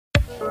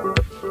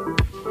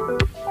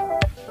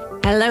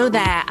Hello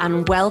there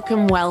and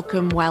welcome,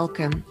 welcome,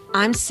 welcome.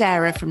 I'm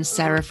Sarah from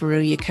Sarah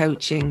Faruya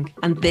Coaching,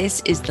 and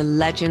this is the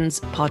Legends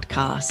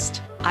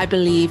Podcast. I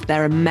believe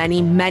there are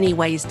many, many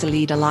ways to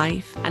lead a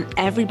life, and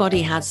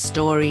everybody has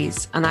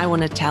stories, and I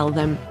want to tell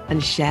them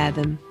and share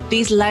them.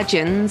 These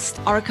legends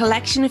are a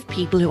collection of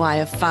people who I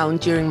have found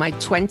during my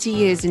 20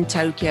 years in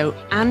Tokyo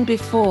and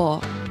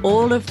before.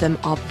 All of them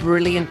are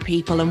brilliant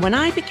people, and when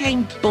I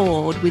became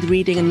bored with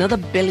reading another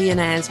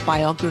billionaire's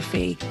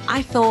biography,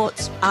 I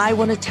thought I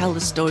want to tell the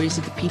stories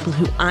of the people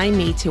who I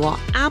meet who are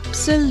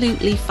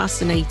absolutely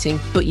fascinating,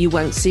 but you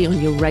won't see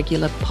on your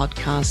regular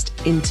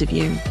podcast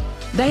interview.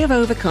 They have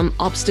overcome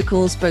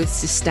obstacles, both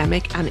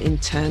systemic and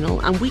internal,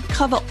 and we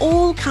cover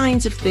all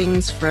kinds of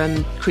things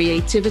from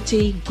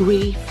creativity,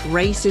 grief,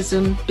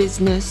 racism,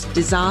 business,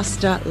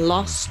 disaster,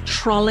 loss,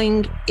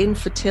 trolling,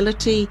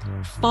 infertility,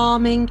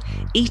 farming,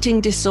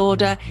 eating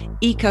disorder,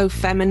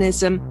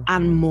 ecofeminism,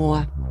 and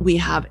more. We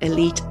have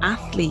elite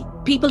athletes,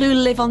 people who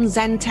live on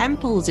Zen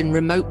temples in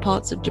remote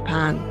parts of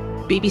Japan,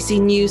 BBC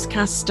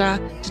newscaster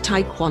to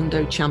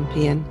Taekwondo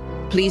champion.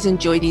 Please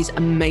enjoy these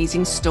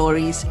amazing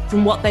stories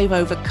from what they've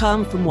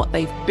overcome, from what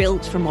they've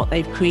built, from what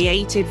they've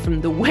created,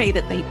 from the way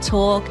that they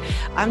talk.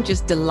 I'm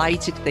just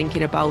delighted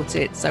thinking about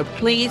it. So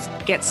please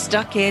get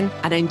stuck in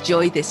and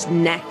enjoy this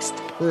next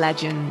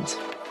legend.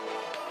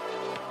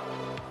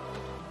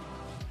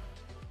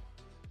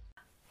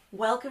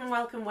 Welcome,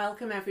 welcome,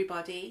 welcome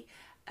everybody.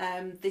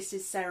 This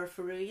is Sarah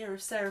Faruya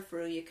of Sarah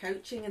Faruya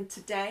Coaching, and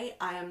today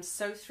I am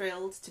so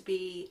thrilled to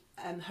be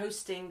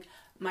hosting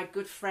my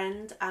good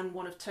friend and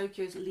one of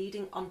Tokyo's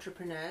leading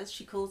entrepreneurs.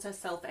 She calls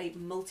herself a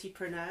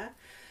multipreneur,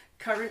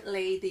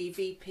 currently the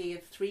VP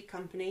of 3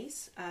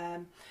 companies.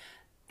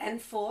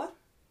 N4,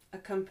 a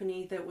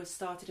company that was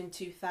started in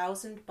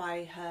 2000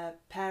 by her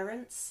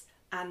parents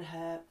and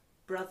her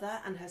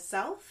brother and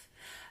herself.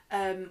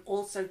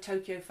 Also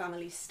Tokyo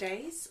Family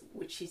Stays,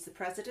 which she's the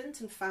president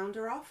and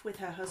founder of with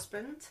her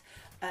husband,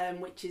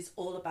 which is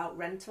all about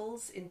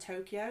rentals in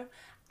Tokyo.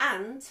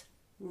 And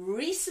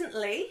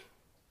recently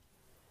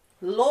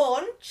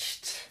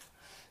launched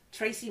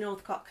Tracy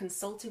Northcott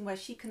Consulting, where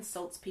she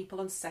consults people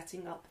on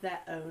setting up their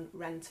own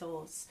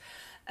rentals.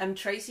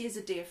 Tracy is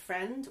a dear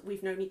friend.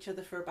 We've known each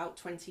other for about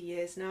 20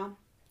 years now.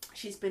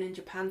 She's been in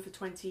Japan for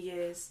 20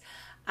 years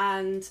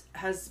and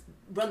has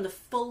run the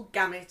full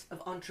gamut of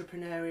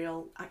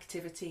entrepreneurial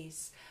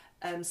activities,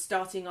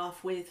 starting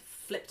off with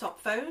flip-top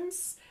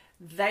phones.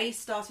 They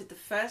started the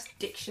first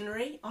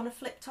dictionary on a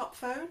flip-top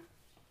phone.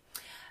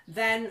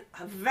 Then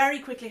very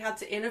quickly had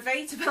to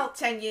innovate about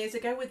 10 years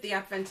ago with the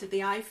advent of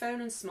the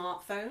iPhone and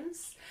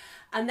smartphones,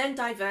 and then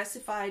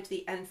diversified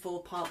the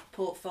N4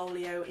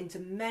 portfolio into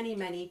many,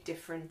 many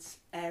different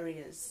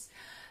areas.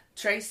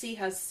 Tracy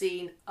has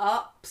seen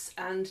ups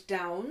and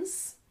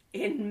downs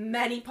in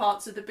many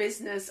parts of the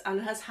business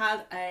and has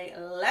had a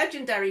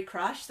legendary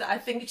crash that I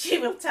think she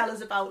will tell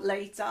us about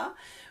later,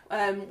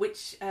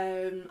 which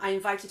I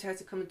invited her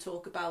to come and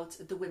talk about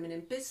at the Women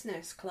in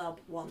Business Club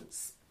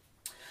once.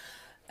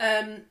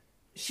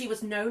 She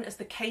was known as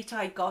the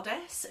Keitai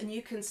Goddess, and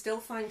you can still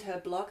find her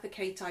blog, The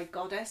Keitai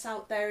Goddess,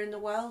 out there in the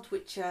world,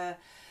 which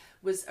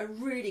was a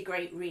really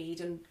great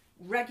read and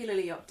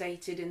regularly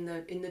updated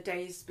in the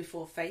days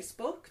before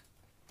Facebook.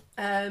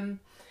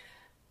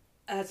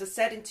 As I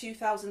said, in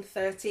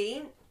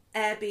 2013,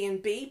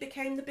 Airbnb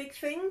became the big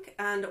thing,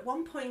 and at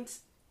one point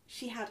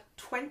she had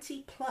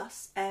 20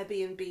 plus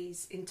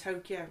Airbnbs in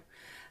Tokyo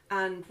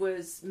and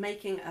was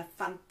making a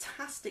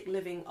fantastic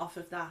living off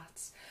of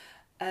that.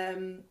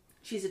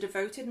 She's a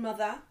devoted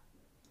mother,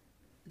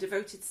 a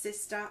devoted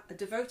sister, a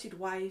devoted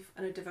wife,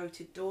 and a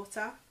devoted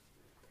daughter.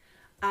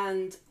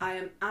 And I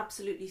am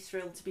absolutely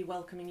thrilled to be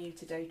welcoming you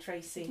today,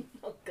 Tracy.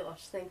 Oh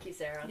gosh, thank you,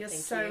 Sarah. You're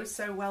Thank you.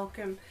 so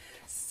welcome.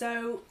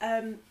 So,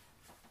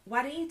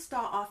 why don't you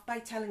start off by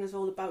telling us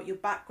all about your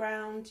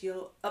background,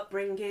 your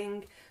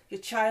upbringing, your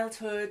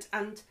childhood,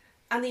 and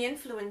the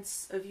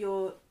influence of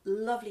your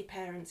lovely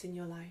parents in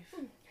your life?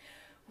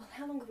 Well,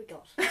 how long have we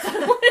got?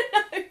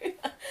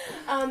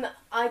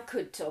 I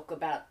could talk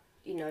about,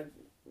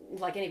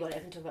 like anybody, I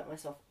can talk about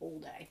myself all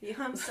day. Yeah,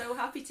 I'm so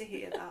happy to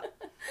hear that.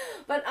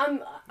 But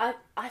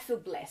I feel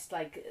blessed,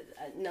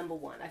 number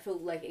one. I feel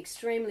like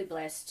extremely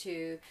blessed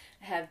to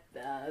have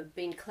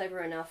been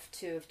clever enough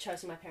to have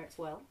chosen my parents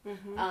well.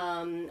 Mm-hmm.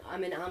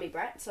 I'm an army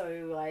brat,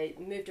 so I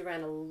moved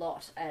around a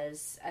lot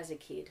as a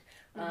kid.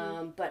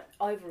 Mm-hmm. But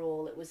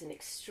overall, it was an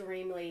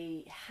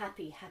extremely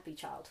happy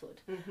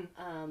childhood,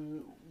 mm-hmm.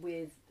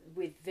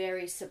 With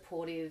very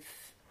supportive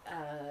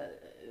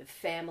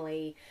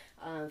family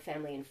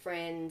and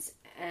friends,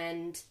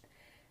 and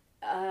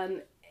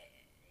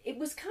it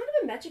was kind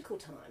of a magical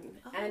time.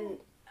 Oh. And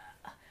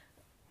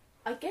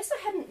I guess I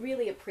hadn't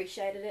really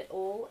appreciated it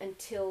all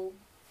until,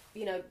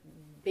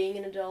 being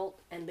an adult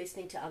and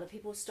listening to other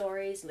people's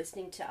stories,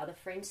 listening to other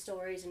friends'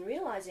 stories, and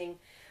realizing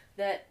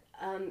that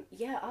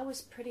I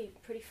was pretty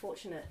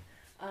fortunate.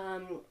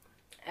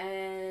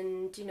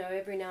 and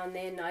every now and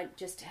then I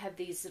just have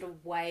these sort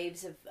of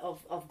waves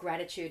of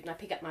gratitude, and I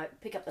pick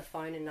up the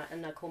phone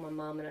and I call my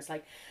mum, and it's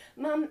like,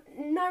 Mum,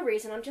 no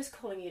reason, I'm just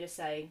calling you to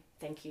say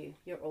thank you,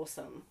 you're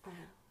awesome.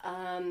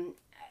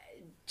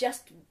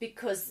 Just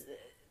because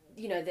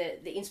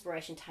the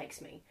inspiration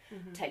takes me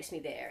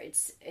there.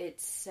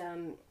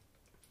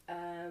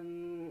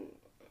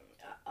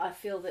 I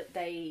feel that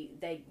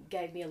they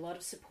gave me a lot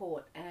of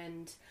support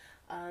and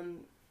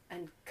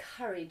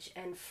courage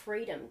and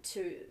freedom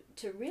to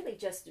really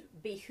just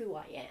be who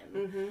I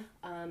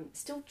am.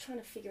 Still trying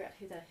to figure out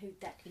who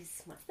that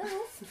is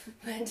myself,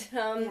 but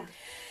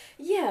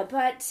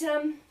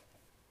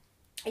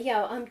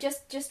I'm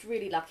just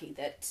really lucky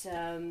that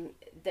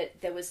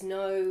that there was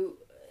none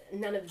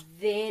of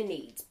their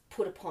needs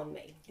put upon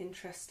me.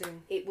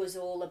 Interesting. It was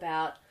all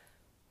about,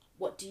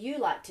 what do you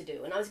like to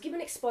do? And I was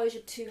given exposure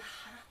to a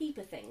heap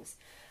of things.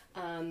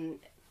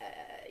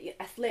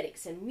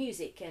 Athletics and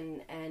music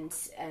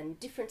and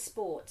different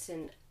sports,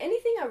 and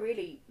anything I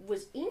really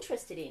was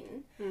interested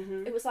in,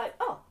 it was like,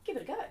 oh, give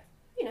it a go.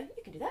 You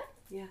can do that.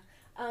 Yeah.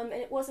 And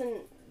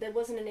there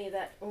wasn't any of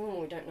that,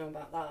 oh, we don't know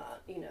about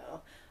that,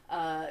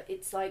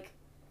 it's like,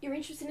 you're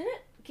interested in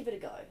it, give it a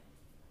go.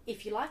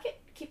 If you like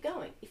it, keep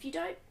going. If you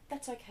don't,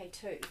 that's okay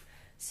too.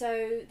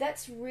 So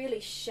that's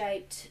really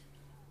shaped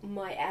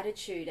my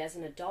attitude as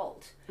an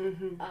adult.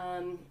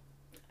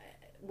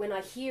 When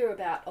I hear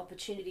about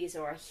opportunities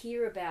or I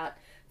hear about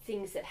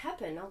things that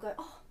happen, I'll go,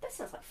 oh, that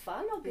sounds like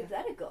fun, I'll give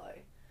that a go.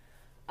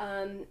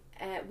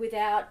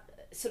 Without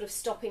sort of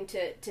stopping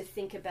to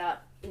think about,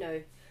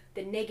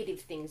 the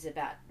negative things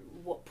about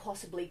what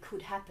possibly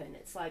could happen.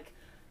 It's like,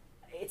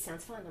 it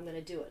sounds fun, I'm going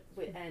to do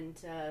it. And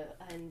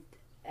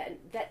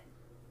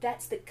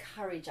that's the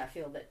courage I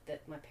feel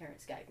that my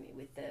parents gave me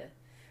with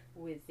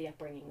the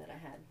upbringing that I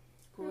had.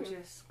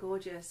 Gorgeous.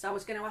 I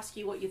was going to ask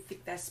you what you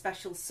think their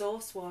special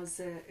sauce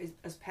was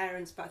as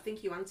parents, but I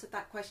think you answered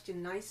that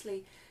question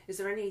nicely. Is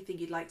there anything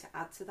you'd like to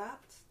add to that?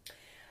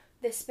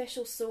 Their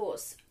special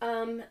sauce?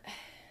 Good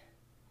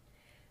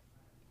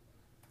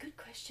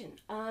question.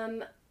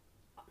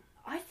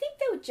 I think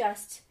they were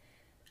just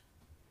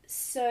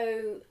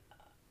so...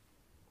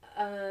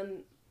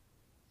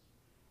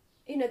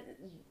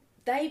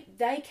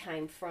 they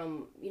came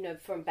from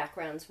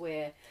backgrounds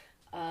where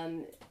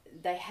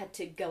they had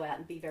to go out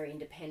and be very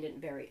independent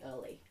very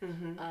early,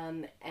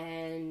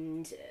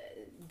 and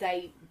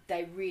they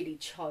really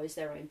chose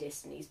their own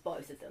destinies,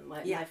 both of them.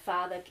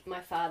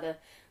 My father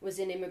was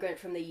an immigrant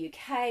from the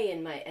UK,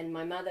 and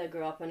my mother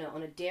grew up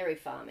on a dairy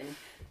farm,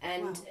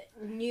 and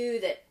knew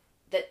that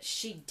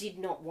she did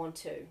not want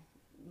to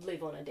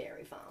live on a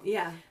dairy farm.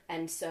 Yeah.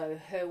 And so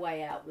her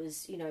way out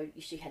was,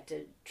 she had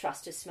to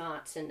trust her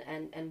smarts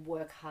and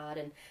work hard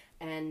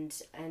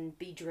and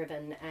be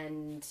driven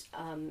and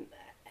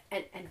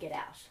get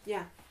out.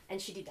 Yeah.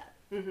 And she did that.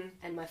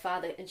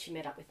 And she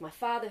met up with my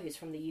father, who's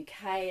from the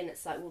UK, and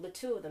it's like, well, the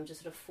two of them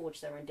just sort of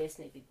forged their own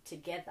destiny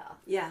together.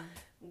 Yeah.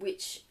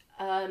 Which,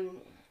 so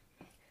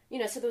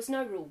there was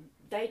no rule.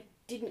 They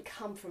didn't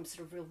come from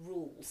sort of real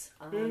rules.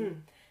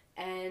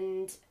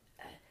 And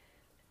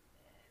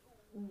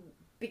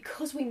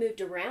because we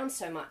moved around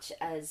so much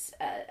as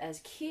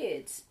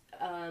kids,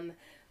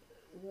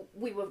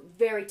 we were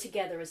very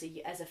together as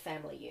a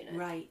family unit.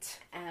 Right.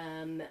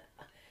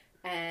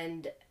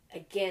 And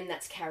again,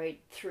 that's carried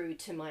through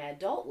to my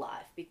adult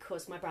life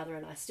because my brother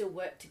and I still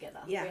work together.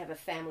 Yeah. We have a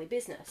family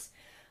business,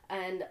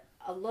 and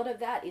a lot of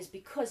that is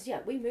because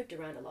we moved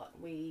around a lot.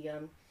 We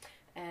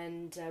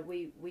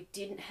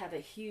didn't have a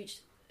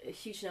huge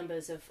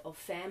numbers of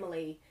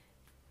family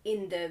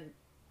in the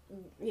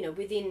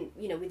within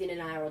an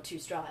hour or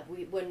two's drive.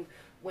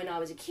 When I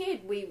was a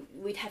kid,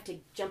 we'd have to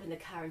jump in the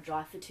car and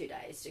drive for 2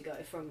 days to go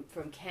from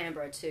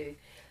Canberra to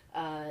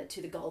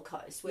the Gold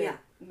Coast, where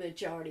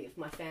majority of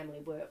my family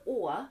were,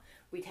 or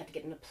we'd have to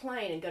get in a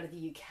plane and go to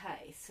the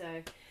UK.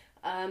 So,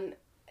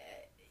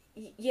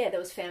 there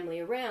was family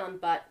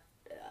around, but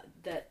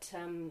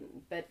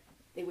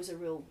it was a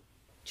real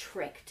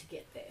trek to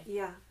get there.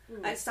 Yeah.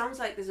 It sounds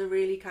like there's a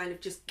really kind of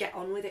just get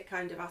on with it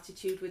kind of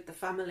attitude with the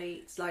family.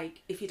 It's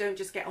like, if you don't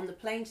just get on the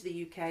plane to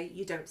the UK,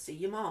 you don't see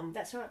your mom.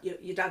 That's right.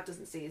 Your dad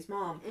doesn't see his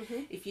mom.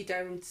 If you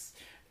don't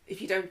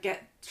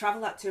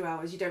travel that 2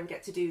 hours, you don't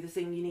get to do the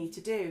thing you need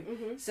to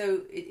do.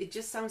 So it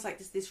just sounds like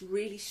there's this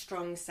really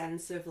strong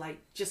sense of like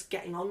just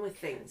getting on with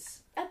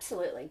things.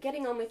 Absolutely.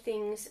 Getting on with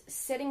things,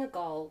 setting a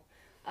goal,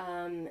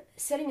 and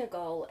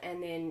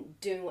then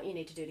doing what you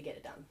need to do to get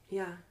it done.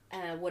 Yeah.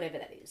 Whatever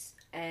that is.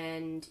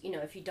 And,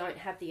 if you don't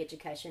have the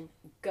education,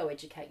 go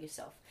educate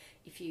yourself.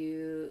 If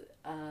you...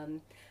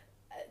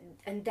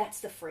 and that's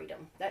the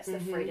freedom. That's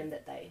the freedom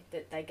that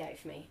they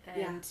gave me.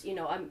 And,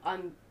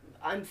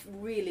 I'm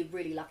really,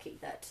 really lucky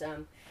that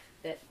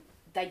that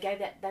they gave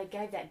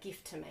that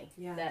gift to me.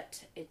 Yeah.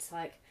 That it's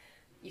like,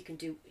 you can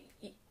do...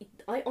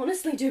 I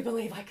honestly do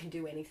believe I can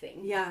do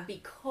anything. Yeah.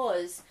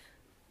 Because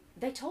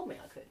they told me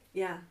I could.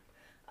 Yeah.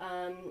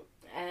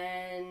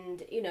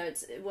 And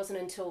it wasn't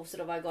until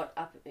sort of I got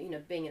up,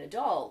 being an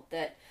adult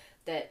that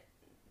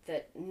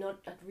I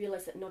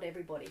realise that not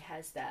everybody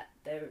has that.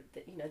 They're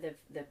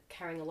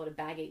carrying a lot of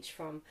baggage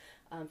from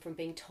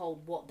being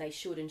told what they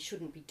should and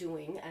shouldn't be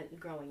doing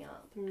growing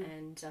up,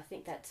 and I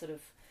think that sort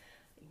of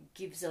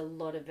gives a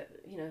lot of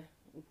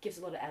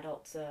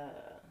adults a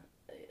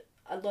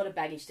lot of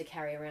baggage to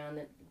carry around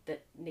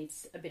that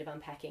needs a bit of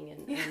unpacking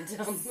and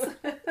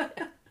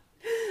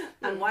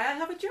why I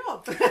have a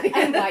job.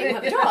 And why you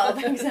have a job,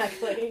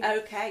 exactly.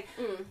 Okay.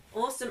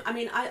 Awesome. I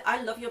mean,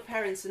 I love your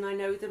parents and I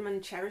know them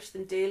and cherish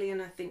them dearly,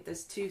 and I think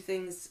there's two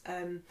things,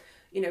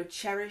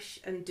 cherish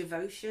and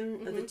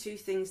devotion are the two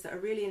things that are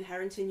really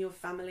inherent in your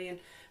family. And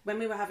when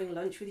we were having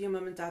lunch with your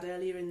mum and dad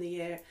earlier in the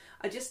year,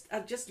 I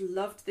just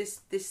loved this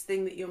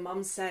thing that your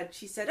mum said.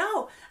 She said,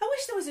 "Oh, I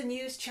wish there was a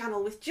news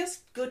channel with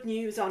just good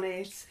news on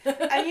it."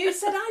 And you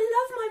said, "I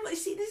love my mum.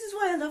 See, this is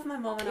why I love my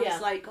mum." And I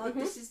was like, "God,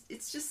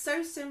 it's just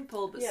so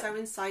simple but so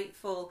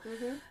insightful."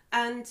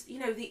 And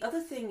the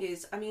other thing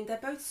is, I mean, they're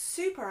both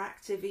super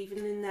active, even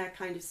in their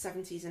kind of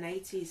 70s and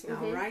 80s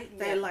now, right?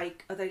 They're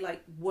are they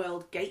like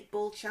world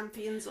gateball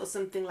champions or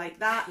something like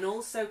that? And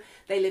also,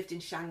 they lived in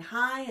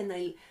Shanghai,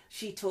 and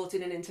she taught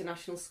in an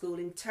international school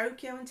in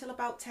Tokyo until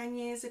about 10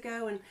 years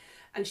ago,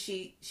 and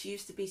she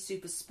used to be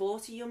super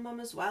sporty, your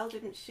mum as well,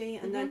 didn't she?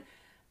 And then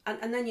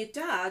and then your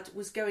dad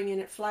was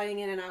flying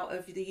in and out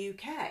of the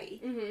UK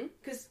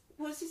because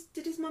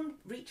did his mum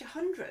reach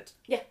 100?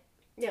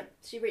 Yeah,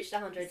 she reached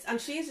 100. And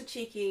she is a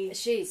cheeky...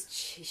 She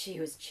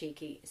was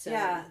cheeky. So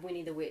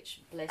Winnie the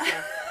Witch, bless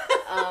her.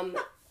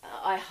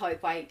 I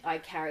hope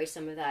I carry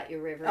some of that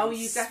irreverent Oh,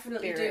 you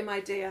definitely spirit. do, my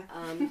dear.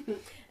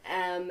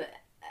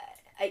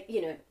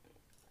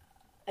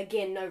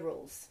 Again, no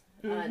rules.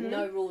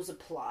 No rules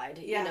applied.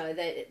 Yeah.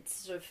 That it's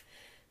sort of...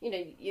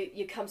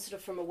 you come sort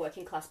of from a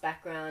working class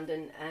background,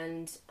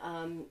 and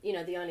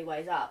the only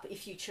way is up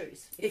if you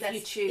choose.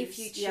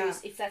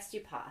 If that's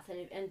your path,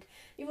 and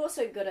you've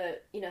also got to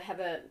have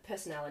a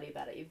personality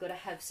about it. You've got to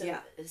have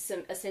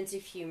a sense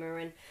of humour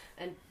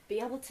and be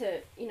able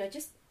to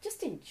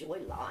just enjoy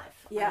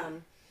life. Yeah.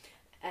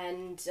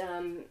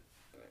 I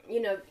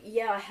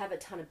have a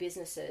ton of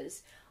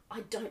businesses. I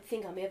don't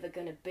think I'm ever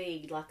going to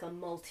be like a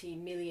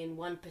multi-million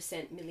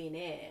 1%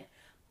 millionaire.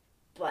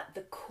 But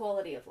the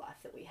quality of life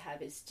that we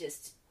have is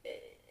just,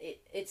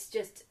 it's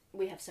just,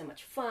 we have so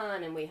much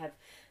fun, and we have,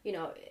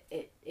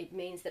 it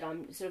means that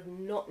I'm sort of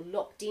not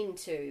locked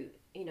into,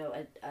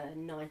 a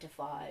 9 to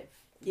 5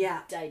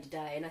 day to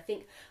day. And I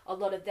think a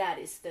lot of that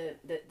is the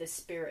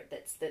spirit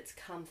that's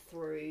come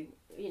through,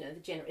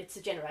 it's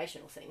a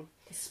generational thing.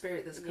 The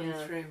spirit that's come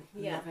through.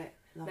 Love it.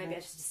 Maybe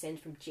I should descend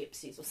from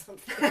gypsies or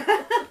something.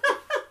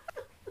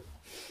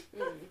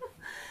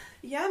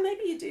 Yeah,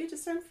 maybe you do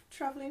descend from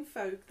travelling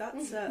folk.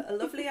 That's a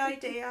lovely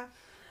idea.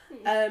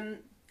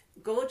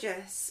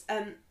 Gorgeous.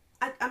 I'm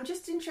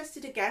just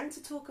interested again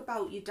to talk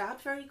about your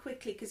dad very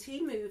quickly, because he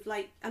moved,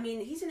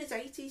 he's in his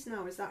 80s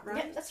now, is that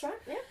right? Yeah, that's right,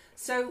 yeah.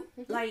 So,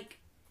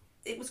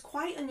 it was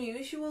quite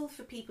unusual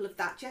for people of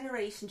that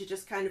generation to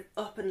just kind of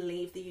up and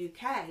leave the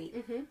UK.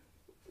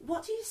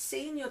 What do you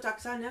see in your dad?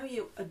 Because I know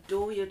you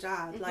adore your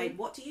dad.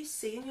 What do you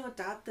see in your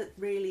dad that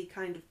really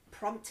kind of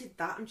prompted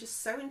that? I'm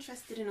just so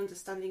interested in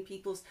understanding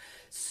people's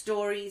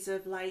stories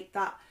of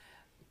that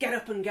get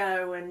up and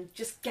go and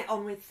just get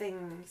on with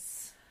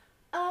things.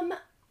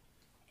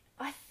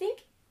 I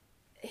think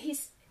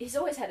he's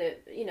always had a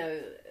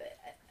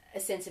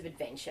sense of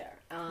adventure.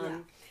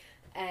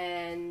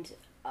 And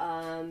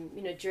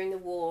during the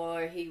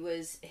war he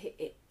was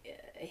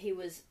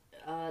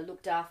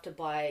looked after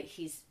by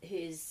his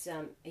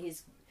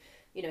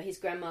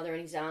grandmother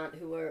and his aunt,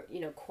 who were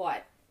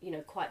quite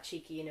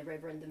cheeky and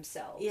irreverent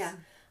themselves. Yeah.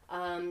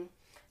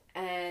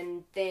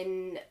 And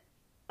then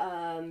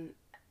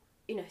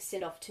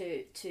sent off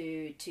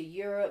to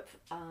Europe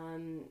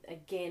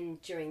again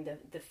during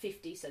the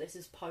 50s. So this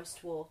is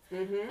post-war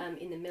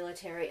in the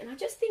military, and I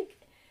just think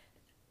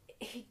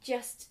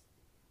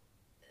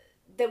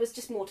there was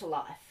just more to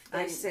life.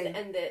 I see.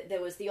 And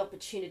there was the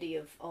opportunity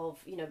of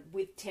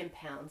with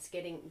 £10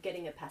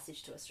 getting a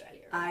passage to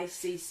Australia. I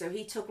see. So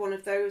he took one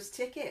of those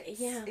tickets.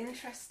 Yeah.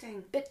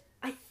 Interesting. But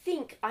I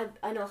think, and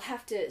I'll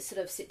have to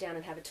sort of sit down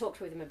and have a talk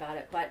with him about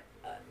it, but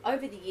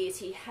over the years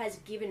he has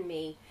given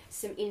me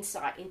some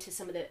insight into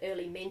some of the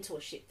early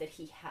mentorship that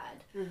he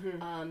had.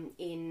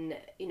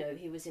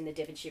 He was in the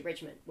Devonshire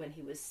Regiment when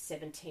he was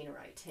 17 or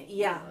 18.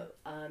 Yeah.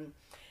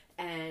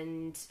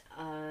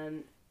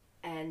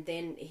 And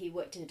then he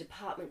worked in a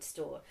department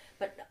store.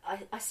 But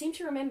I seem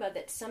to remember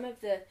that some of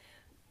the,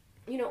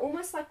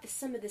 almost like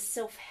some of the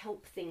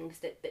self-help things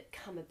that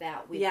come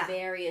about with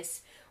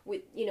various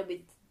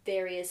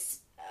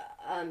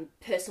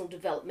personal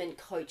development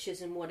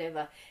coaches and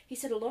whatever. He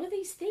said a lot of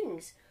these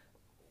things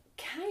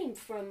came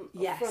from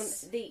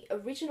the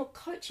original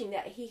coaching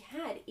that he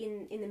had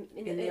in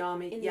the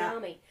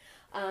army.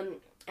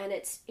 And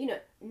it's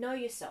know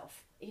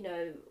yourself,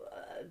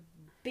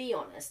 be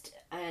honest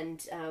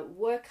and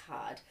work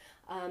hard,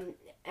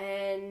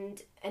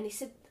 and he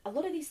said a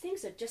lot of these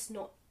things are just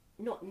not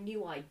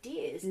new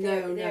ideas.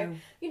 They're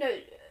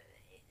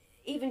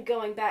even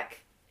going back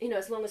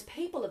as long as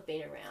people have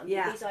been around,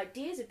 these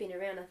ideas have been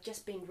around, have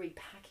just been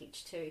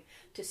repackaged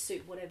to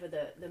suit whatever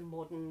the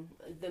modern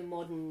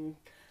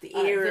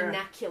era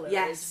vernacular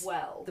as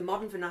well. The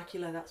modern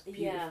vernacular, that's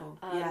beautiful.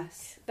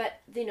 Yes.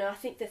 But I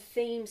think the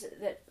themes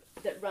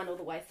that run all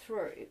the way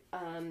through,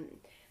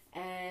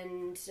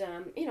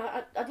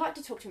 I'd like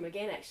to talk to him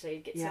again, actually,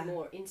 get some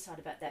more insight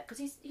about that, because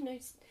he's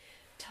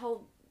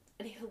told,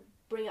 and he'll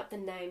bring up the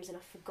names, and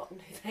I've forgotten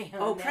who they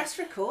are. Oh, now. Press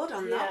record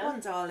on that one,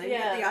 darling.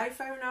 Get the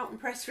iPhone out and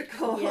press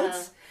record.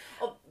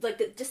 Or,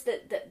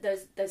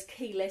 those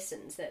key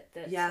lessons that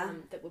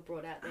were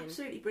brought out then.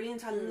 Absolutely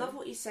brilliant. I love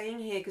what you're saying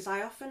here, because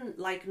I often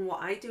liken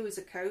what I do as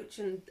a coach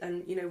and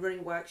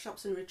running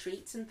workshops and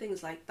retreats and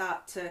things like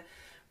that to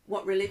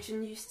what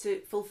religion used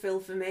to fulfill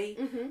for me,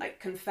 like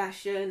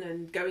confession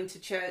and going to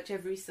church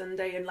every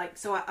Sunday, and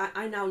so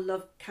I now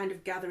love kind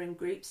of gathering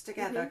groups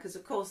together, because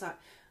of course I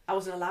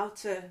wasn't allowed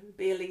to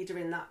be a leader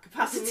in that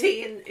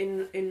capacity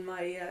in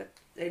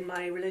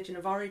my religion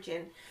of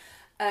origin,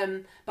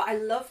 but I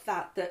love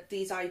that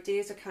these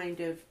ideas are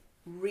kind of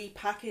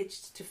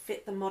repackaged to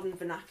fit the modern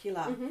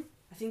vernacular.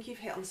 I think you've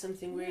hit on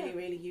something really,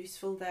 really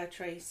useful there,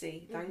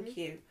 Tracy. Thank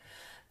you.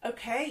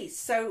 Okay,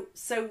 so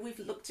we've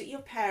looked at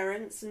your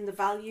parents and the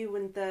value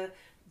and the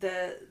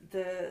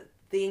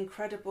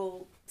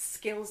incredible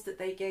skills that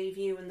they gave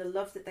you and the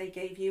love that they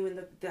gave you and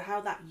the how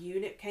that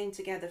unit came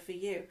together for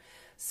you.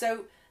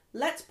 So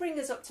let's bring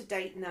us up to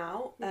date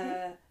now.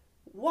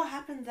 What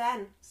happened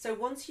then? So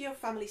once your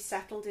family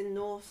settled in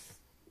North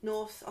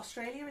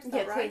Australia, is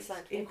that right?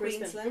 Queensland. In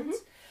Queensland.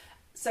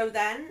 So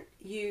then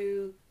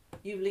you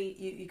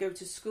go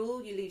to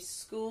school. You leave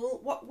school.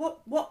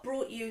 What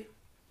brought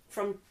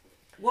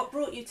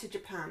you to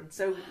Japan?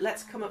 So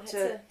let's come up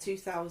to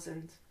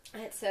 2000.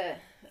 It's a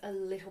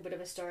little bit of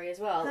a story as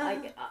well.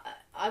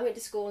 I went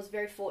to school. I was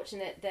very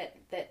fortunate that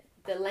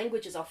the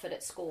languages offered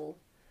at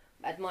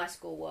my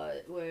school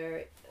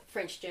were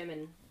French,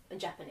 German,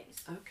 and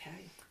Japanese.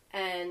 Okay.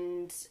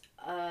 And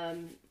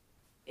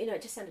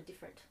it just sounded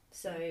different.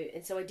 So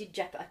I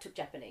took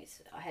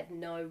Japanese. I had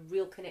no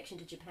real connection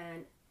to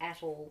Japan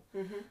at all,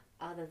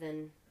 other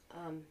than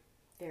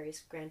various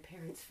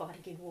grandparents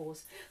fighting in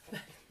wars.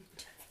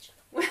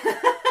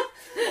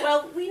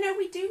 Well,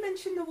 we do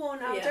mention the war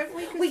now, don't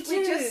we?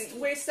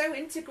 We're so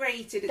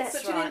integrated. It's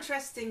such an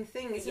interesting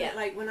thing, isn't it?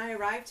 Like when I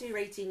arrived here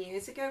 18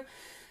 years ago,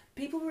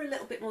 people were a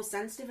little bit more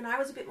sensitive, and I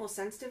was a bit more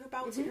sensitive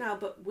about it now,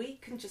 but we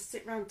can just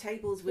sit round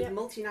tables with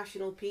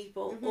multinational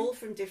people, all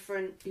from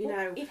different,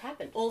 it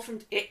happened. All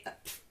from...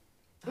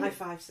 High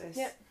five, sis.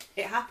 Yeah.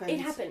 It happened. It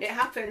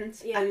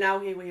happened, and now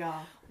here we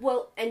are.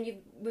 Well,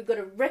 and we've got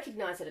to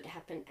recognise that it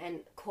happened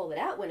and call it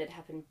out when it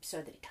happened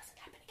so that it doesn't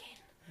happen again.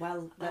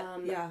 Well,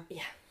 Yeah.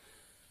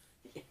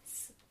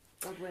 Yes.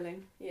 God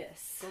willing.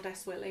 Yes.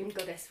 Goddess willing.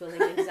 Goddess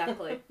willing,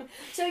 exactly.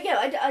 So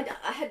I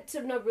had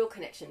sort of no real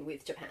connection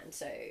with Japan.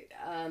 So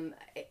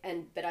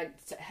but I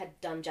had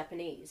done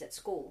Japanese at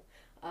school,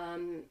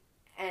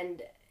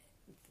 and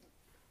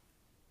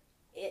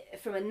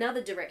from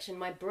another direction,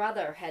 my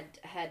brother had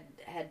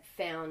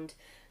found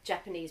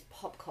Japanese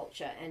pop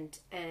culture and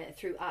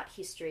through art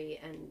history,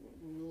 and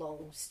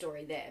long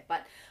story there.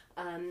 But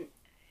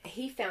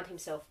he found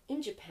himself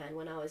in Japan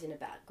when I was in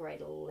about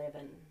grade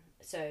 11.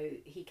 So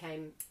he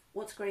came...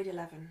 What's grade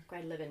 11?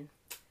 Grade 11.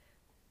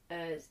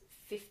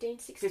 15,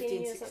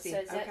 16 years. 16. So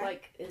is that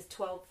is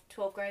 12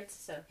 grades?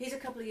 So he's a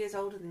couple of years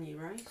older than you,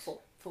 right? 4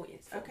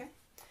 years. 4. Okay.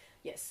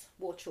 Yes,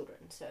 war children,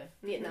 so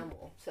Vietnam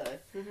War, so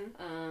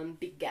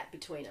big gap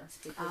between us.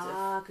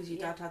 Because your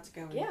dad had to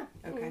go in. Yeah.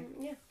 Okay.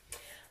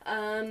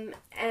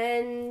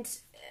 And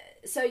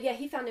so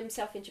he found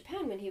himself in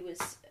Japan when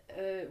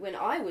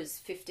I was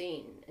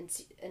 15,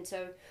 and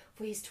so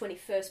for his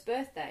 21st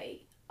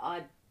birthday,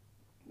 I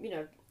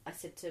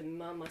said to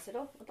Mum, I'd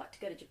like to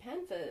go to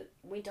Japan for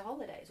winter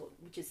holidays,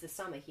 which is the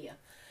summer here,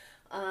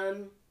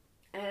 and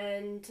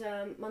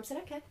Mum said,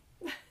 okay,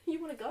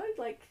 you want to go,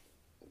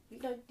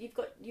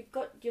 you've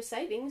got your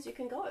savings, you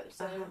can go.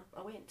 So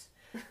I went.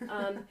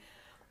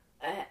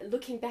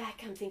 Looking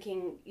back, I'm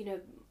thinking,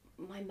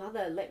 my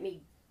mother let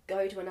me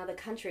go to another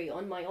country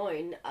on my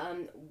own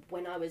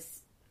when I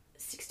was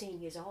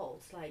 16 years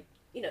old. I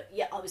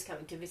was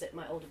coming to visit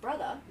my older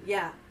brother.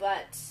 Yeah.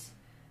 But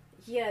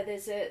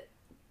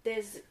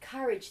there's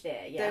courage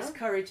there. Yeah. There's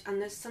courage,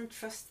 and there's some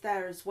trust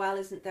there as well,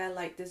 isn't there?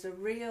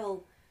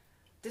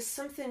 There's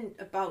something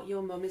about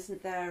your mum,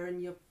 isn't there,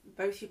 and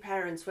both your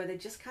parents, where they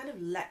just kind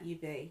of let you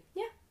be.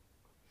 Yeah,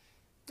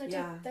 they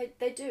do.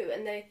 They do,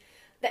 and they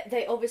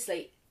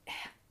obviously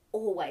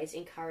always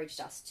encouraged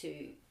us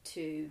to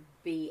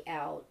be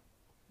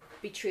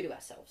true to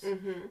ourselves,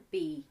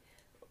 be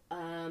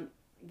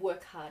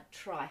work hard,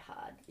 try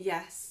hard.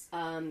 Yes.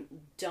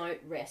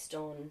 Don't rest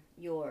on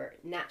your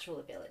natural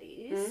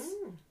abilities.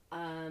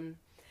 At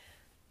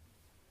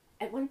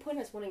one point, I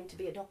was wanting to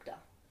be a doctor.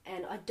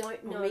 And I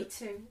don't know... me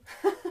too.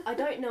 I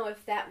don't know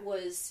if that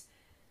was...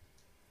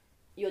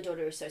 Your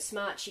daughter is so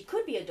smart, she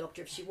could be a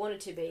doctor if she wanted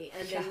to be,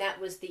 and then that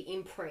was the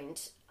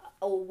imprint,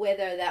 or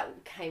whether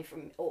that came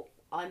from... Or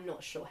I'm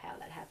not sure how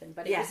that happened,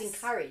 but it was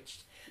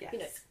encouraged.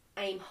 Yes.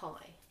 aim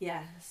high.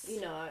 Yes.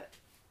 You know,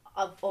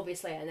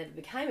 obviously I never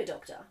became a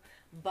doctor,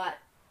 but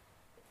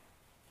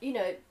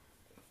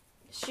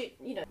shoot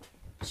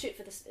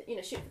for the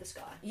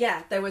sky.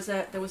 Yeah, there was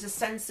a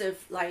sense of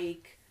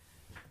like,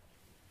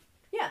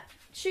 yeah,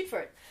 shoot for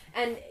it,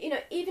 and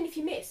even if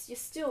you miss, you're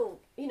still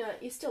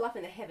up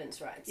in the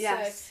heavens, right?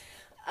 Yes.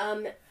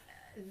 So,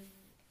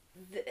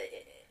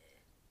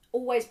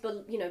 always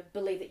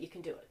believe that you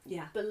can do it.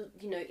 Yeah. But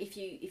if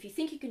you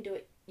think you can do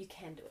it, you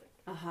can do it.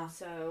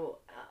 So,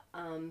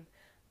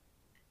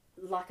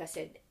 like I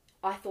said,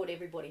 I thought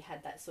everybody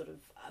had that sort of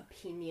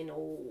opinion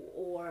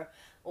or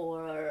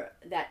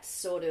that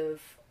sort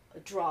of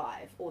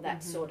drive or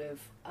that sort of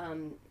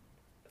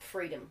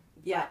freedom.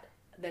 Yeah.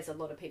 But there's a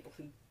lot of people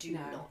who do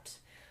not,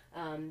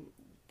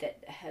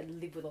 that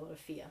live with a lot of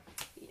fear.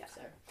 Yeah.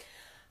 So,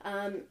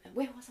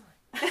 where was I?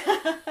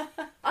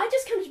 I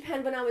just came to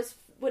Japan when I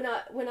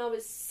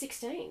was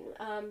 16,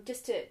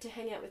 just to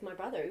hang out with my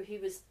brother. He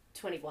was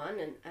 21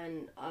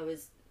 and I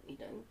was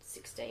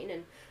 16,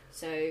 and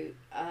so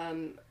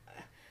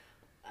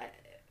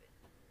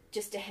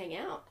just to hang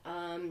out.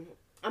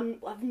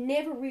 I've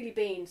never really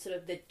been sort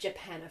of the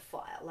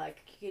Japanophile,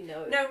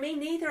 No, me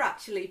neither.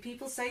 Actually,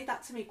 people say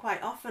that to me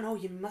quite often. Oh,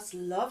 you must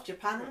love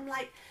Japan, and I'm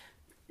like,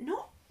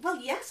 no. Well,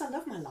 yes, I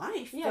love my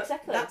life. Yeah, but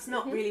exactly. That's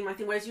not really my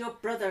thing. Whereas your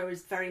brother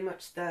is very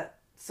much the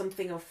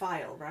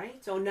something-ophile,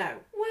 right? Or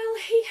no? Well,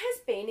 he has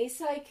been. He's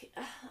like,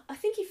 I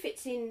think he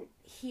fits in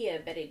here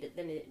better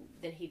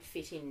than he'd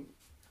fit in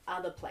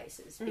other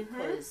places,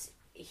 because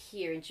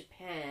here in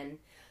Japan,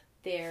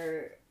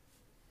 there's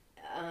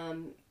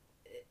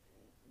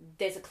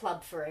a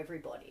club for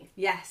everybody.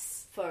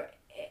 Yes. For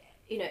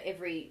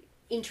every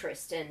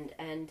interest and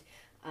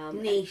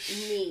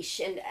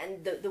niche.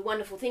 And the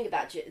wonderful thing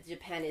about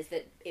Japan is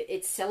that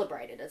it's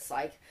celebrated. It's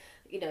like,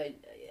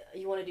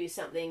 you want to do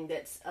something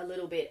that's a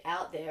little bit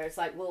out there. It's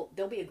like, well,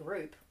 there'll be a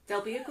group.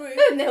 There'll be a group.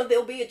 And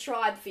there'll be a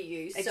tribe for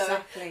you.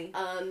 Exactly.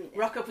 So,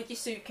 rock up with your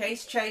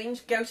suitcase,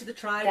 change, go to the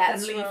tribe,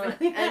 that's and leave.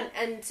 Right.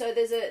 and so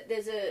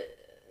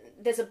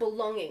there's a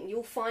belonging.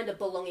 You'll find a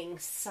belonging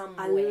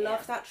somewhere. I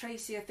love that,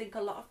 Tracy. I think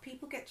a lot of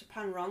people get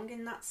Japan wrong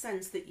in that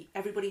sense, that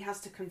everybody has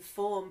to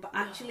conform. But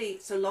actually,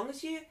 so long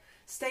as you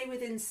stay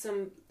within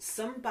some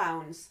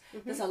bounds,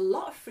 there's a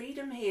lot of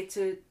freedom here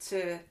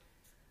to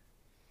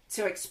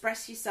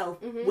express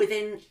yourself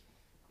within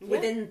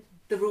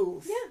the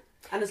rules. Yeah.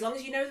 And as long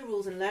as you know the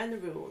rules and learn the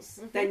rules,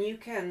 then you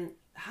can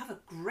have a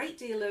great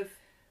deal of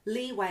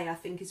leeway, I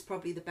think is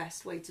probably the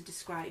best way to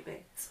describe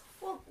it.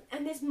 Well,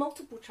 and there's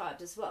multiple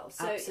tribes as well.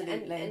 So,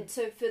 absolutely. And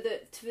so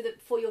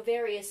for your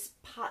various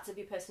parts of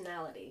your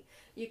personality,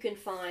 you can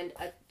find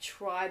a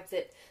tribe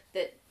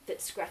that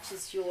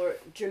scratches your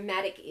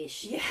dramatic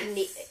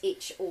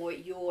itch, or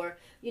your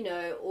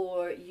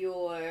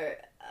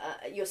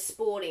your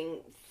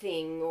sporting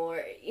thing,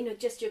 or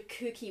just your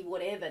kooky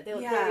whatever.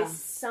 There is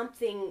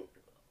something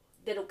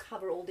that'll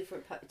cover all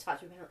different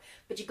types of people,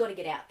 but you've got to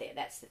get out there.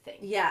 That's the thing.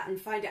 Yeah,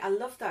 and find it. I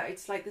love that.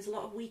 It's like there's a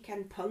lot of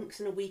weekend punks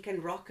and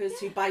weekend rockers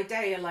who by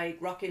day are like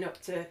rocking up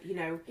to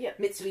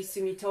Mitsui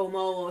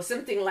Sumitomo or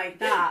something like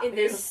that in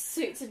their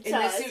suits and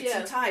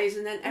ties.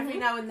 And then every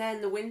now and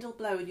then the wind will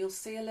blow and you'll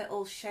see a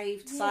little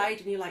shaved side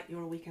and you're like,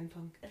 you're a weekend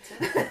punk. That's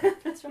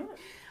right. That's right.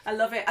 I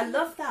love it. I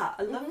love that.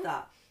 I love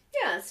that.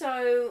 Yeah,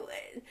 so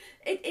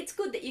it's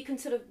good that you can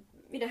sort of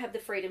have the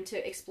freedom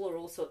to explore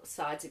all sorts of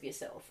sides of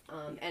yourself,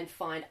 and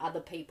find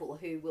other people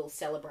who will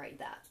celebrate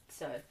that.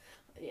 So,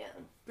 yeah,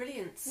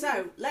 brilliant.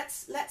 So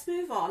let's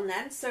move on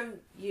then. So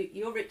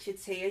you're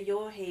Richard's here.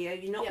 You're here.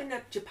 You're not in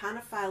a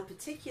Japanophile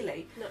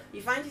particularly. No.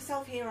 You find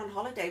yourself here on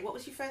holiday. What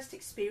was your first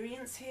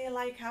experience here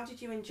like? How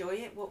did you enjoy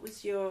it? What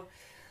was your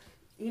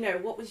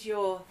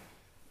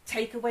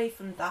takeaway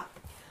from that?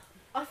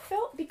 I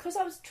felt, because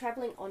I was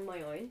travelling on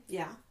my own.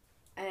 Yeah.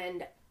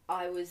 And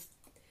I was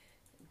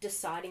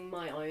deciding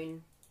my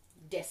own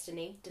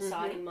destiny,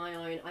 deciding my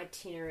own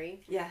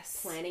itinerary,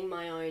 planning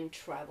my own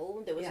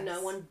travel. There was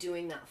no one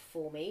doing that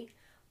for me.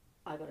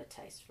 I got a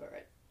taste for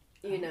it.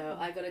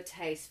 I got a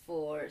taste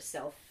for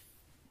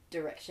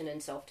self-direction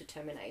and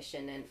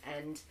self-determination,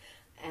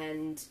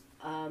 and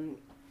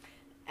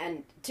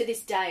to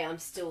this day, I'm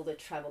still the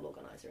travel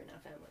organizer in our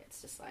family.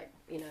 It's just like,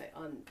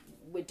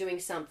 we're doing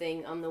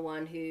something. I'm the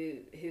one who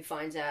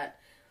finds out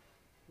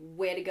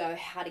where to go,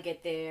 how to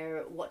get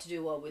there, what to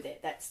do well with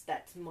it.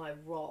 That's my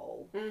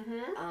role.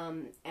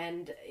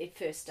 And it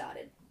first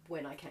started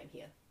when I came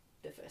here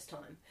the first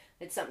time.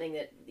 It's something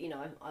that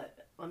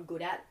I'm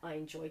good at. I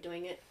enjoy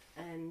doing it,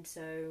 and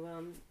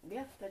so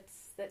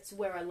that's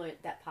where I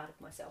learnt that part of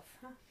myself.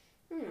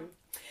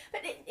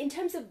 But in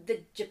terms of the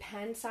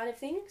Japan side of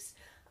things,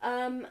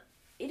 I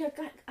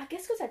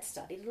guess because I'd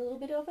studied a little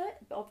bit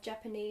of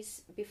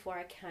Japanese before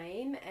I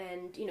came,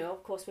 and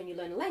of course when you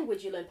learn a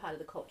language, you learn part of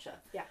the culture.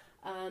 Yeah.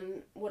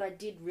 What I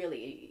did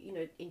really,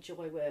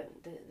 enjoy were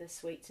the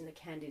sweets and the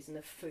candies and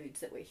the foods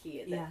that were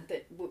here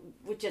that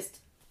were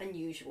just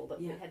unusual,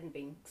 that hadn't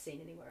been seen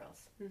anywhere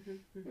else.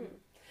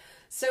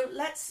 So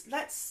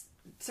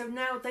so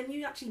now then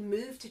you actually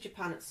moved to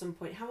Japan at some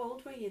point. How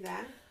old were you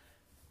then?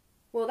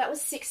 Well, that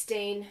was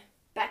 16.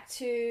 Back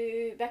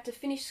to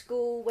finish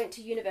school, went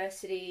to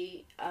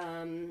university,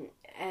 and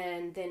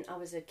then I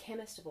was a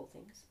chemist of all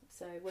things.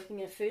 So working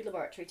in a food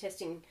laboratory,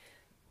 testing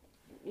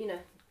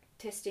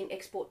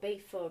export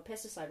beef for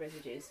pesticide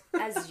residues,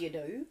 as you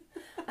do.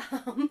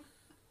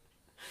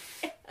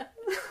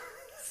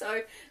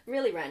 So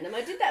really random.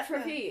 I did that for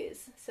a few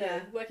years.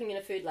 So working in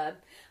a food lab,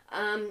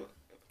 and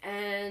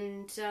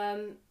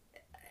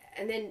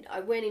then I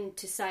went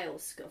into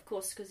sales, of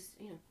course, because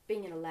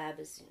being in a lab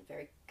is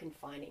very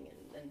confining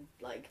and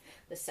like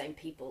the same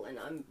people, and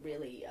I'm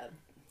really I'm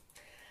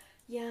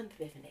a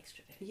bit of an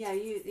extrovert.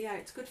 Yeah,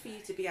 it's good for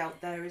you to be out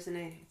there, isn't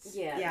it?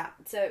 Yeah.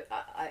 So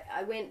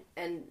I went,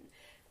 and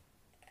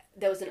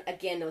there was an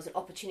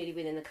opportunity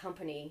within the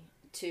company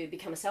to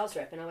become a sales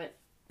rep, and I went,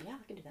 yeah,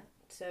 I can do that.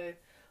 So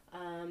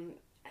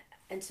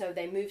and so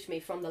they moved me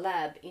from the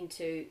lab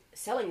into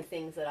selling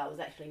things that I was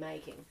actually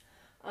making.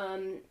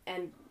 And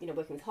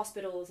working with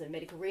hospitals and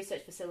medical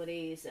research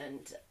facilities,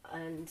 and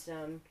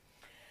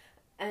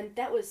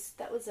that was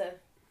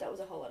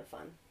a whole lot of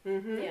fun.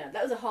 Mm-hmm. Yeah,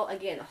 that was a whole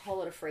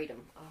lot of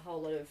freedom, a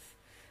whole lot of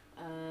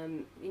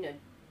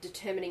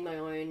determining my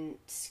own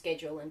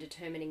schedule and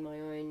determining my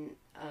own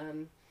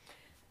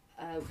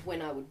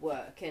when I would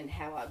work and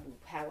how I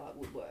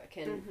would work,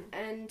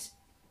 and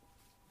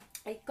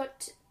I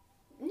got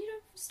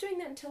was doing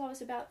that until I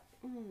was about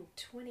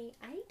 28,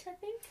 I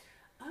think.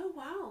 Oh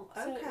wow!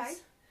 Okay.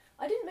 So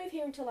I didn't move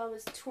here until I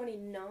was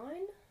 29.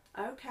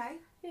 Okay.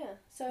 Yeah.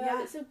 So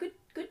it's a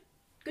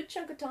good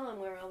chunk of time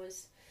where I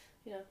was,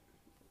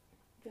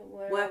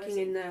 working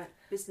in the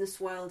business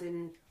world.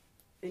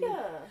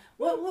 Yeah.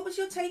 What was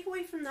your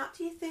takeaway from that?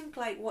 Do you think?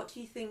 Like, what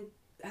do you think?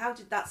 How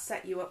did that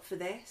set you up for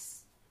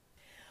this?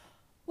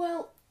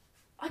 Well,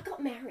 I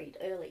got married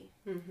early.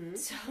 Mm-hmm.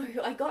 So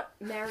I got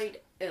married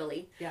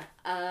early. Yeah.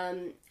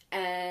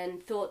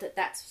 And thought that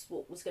that's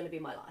what was going to be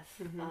my life.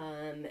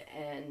 Mm-hmm.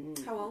 And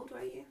how old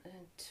were you?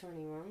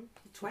 21.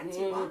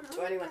 21.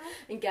 21. Okay.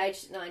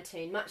 Engaged at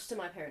 19, much to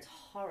my parents'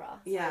 horror.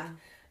 Yeah.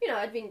 So,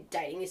 I'd been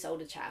dating this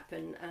older chap,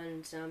 and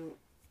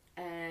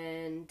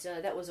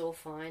that was all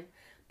fine.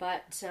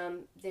 But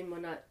then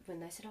when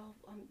they said, "Oh,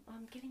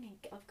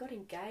 I've got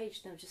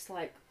engaged," and I was just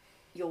like,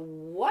 "You're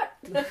what?"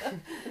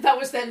 That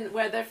was then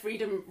where their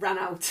freedom ran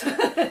out.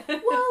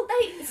 Well,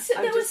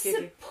 they were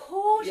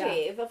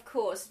supportive, of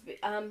course.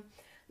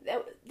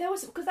 There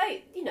was, because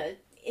they,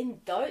 in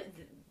their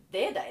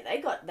day,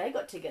 they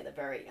got together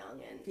very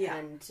young,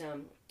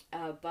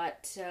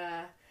 but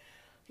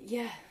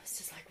it's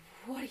just like,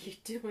 what are you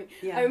doing?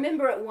 Yeah. I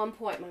remember at one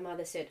point my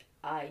mother said,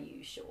 "Are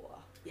you sure?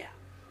 Yeah.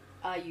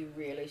 Are you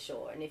really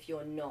sure? And if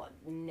you're not,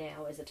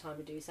 now is the time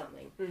to do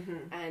something."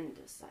 Mm-hmm. And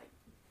it's like,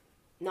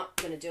 not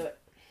gonna do it.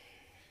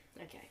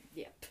 Okay,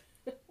 yep.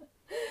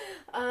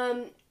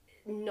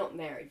 Not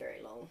married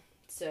very long.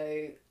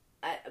 So,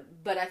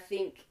 but I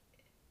think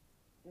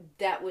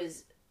that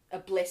was a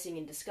blessing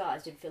in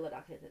disguise. Didn't feel it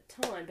like at the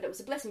time, but it was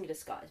a blessing in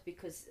disguise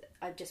because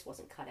I just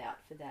wasn't cut out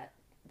for that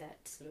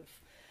sort of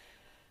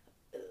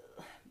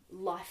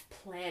life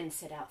plan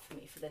set out for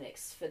me for the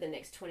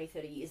next 20,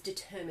 30 years,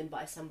 determined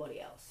by somebody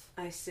else.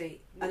 I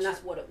see. Which is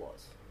what it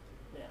was.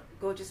 Yeah.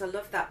 Gorgeous. I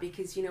love that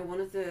because,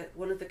 one of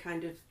the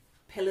kind of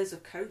pillars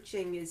of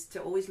coaching is to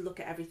always look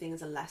at everything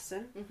as a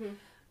lesson. Mm-hmm.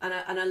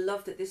 And I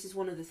love that this is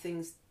one of the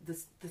things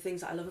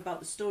that I love about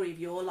the story of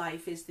your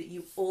life is that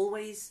you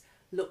always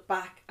look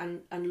back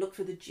and look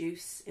for the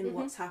juice in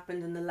what's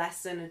happened and the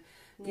lesson, and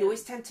you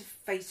always tend to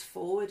face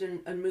forward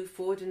and move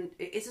forward, and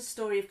it is a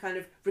story of kind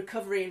of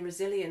recovery and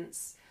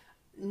resilience,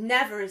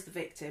 never as the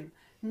victim,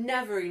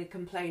 never in a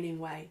complaining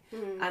way.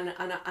 And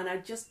I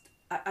just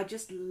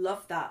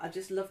love that. I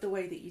just love the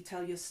way that you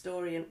tell your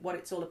story and what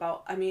it's all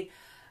about. I mean,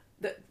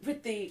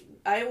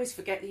 I always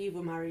forget that you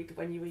were married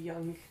when you were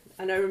young,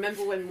 and I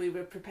remember when we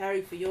were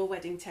preparing for your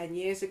wedding 10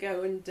 years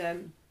ago,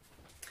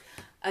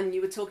 and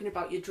you were talking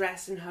about your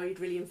dress and how you'd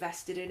really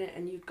invested in it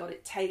and you'd got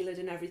it tailored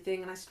and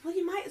everything, and I said, well,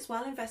 you might as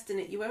well invest in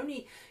it. You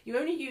only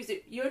use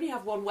it. You only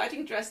have one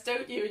wedding dress,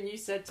 don't you? And you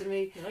said to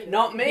me,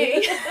 not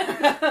me.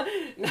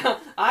 No,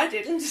 I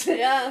didn't.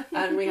 Yeah.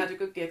 And we had a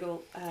good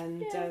giggle,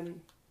 and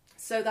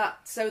so that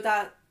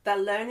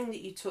learning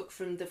that you took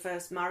from the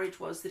first marriage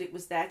was that it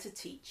was there to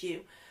teach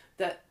you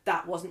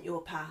that wasn't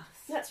your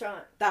path. That's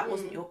right. That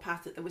wasn't your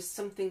path, that there was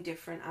something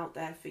different out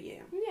there for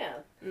you. Yeah.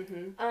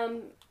 Mm-hmm.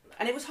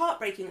 And it was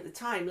heartbreaking at the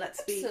time,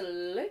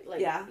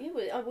 Absolutely. Yeah.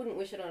 I wouldn't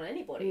wish it on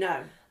anybody.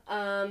 No.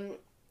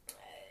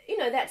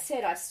 That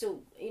said, I still,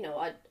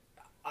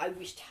 I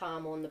wished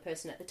harm on the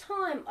person at the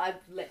time. I've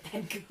let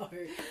that go.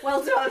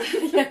 Well done.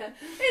 Yeah.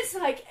 It's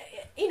like,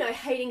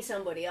 hating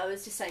somebody. I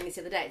was just saying this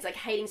the other day. It's like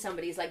hating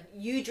somebody is like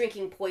you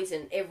drinking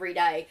poison every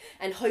day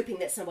and hoping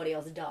that somebody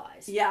else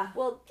dies. Yeah.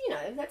 Well,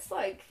 that's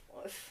like,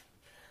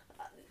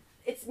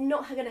 it's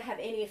not going to have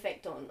any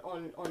effect on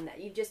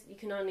that. You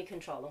can only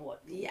control on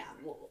what. Yeah.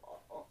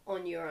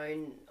 On your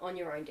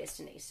own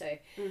destiny. So,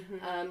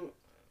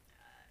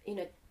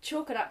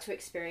 chalk it up to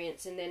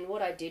experience, and then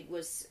what I did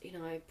was,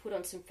 I put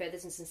on some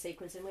feathers and some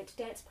sequins and went to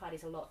dance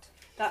parties a lot.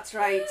 That's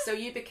right. So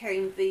you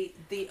became the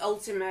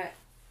ultimate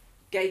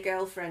gay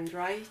girlfriend,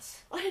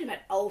 right? I don't know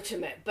about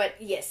ultimate, but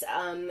yes,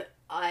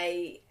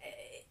 I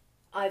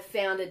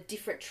found a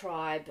different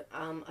tribe.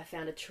 I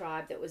found a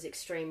tribe that was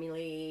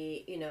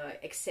extremely,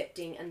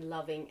 accepting and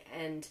loving,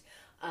 and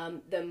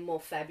the more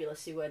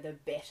fabulous you were, the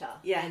better.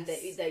 Yes. And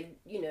they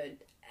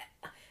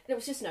and it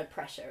was just no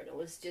pressure, and it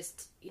was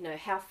just,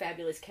 how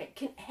fabulous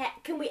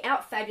can we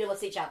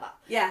out-fabulous each other?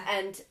 Yeah.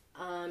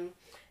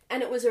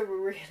 And it was a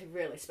really,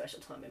 really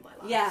special time in my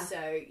life. Yeah.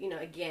 So,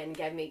 again,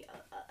 gave me,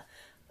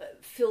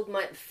 filled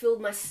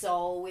my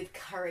soul with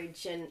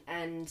courage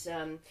and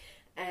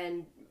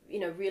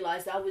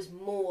realised I was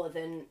more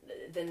than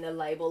the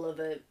label of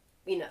a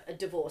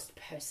divorced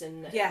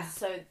person. Yeah.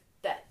 So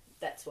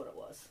that's what it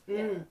was. Mm.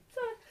 Yeah.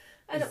 So,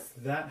 is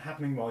that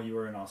happening while you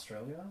were in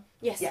Australia?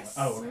 Yes.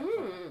 Oh,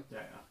 okay. Yeah.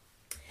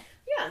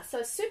 Yeah,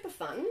 so super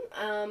fun.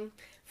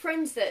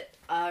 Friends that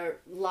are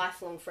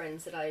lifelong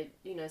friends that I,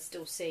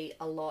 still see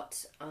a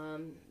lot,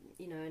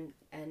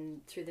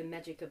 and through the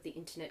magic of the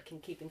internet can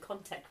keep in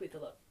contact with a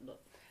lot.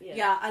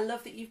 Yeah, I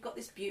love that you've got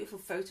this beautiful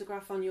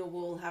photograph on your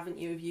wall, haven't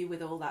you, of you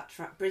with all that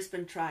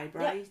Brisbane tribe,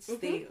 right? Yep. Mm-hmm.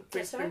 The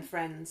Brisbane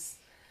friends.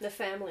 The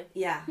family.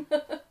 Yeah.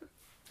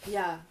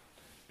 Yeah.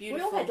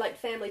 Beautiful. We all had,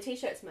 family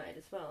T-shirts made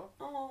as well.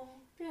 Oh.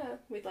 Yeah,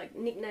 with,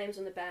 nicknames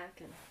on the back.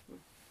 And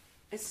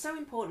it's so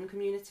important.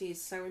 Community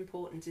is so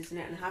important, isn't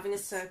it? And having a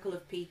circle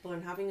of people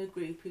and having a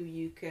group who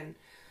you can,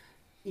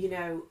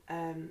 who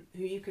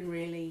you can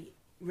really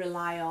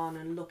rely on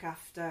and look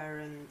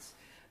after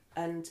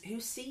and who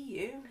see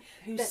you,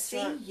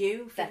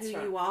 you for who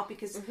you are.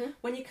 Because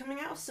when you're coming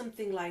out of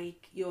something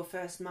like your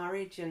first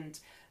marriage and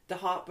the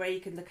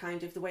heartbreak and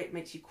the way it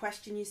makes you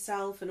question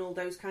yourself and all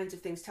those kinds of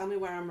things, tell me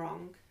where I'm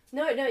wrong.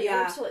 No, you're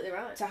absolutely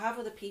right. To have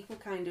other people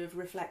kind of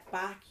reflect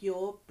back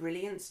your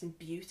brilliance and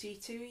beauty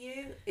to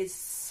you is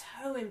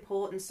so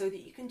important, so that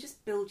you can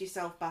just build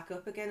yourself back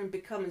up again and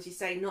become, as you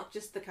say, not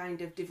just the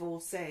kind of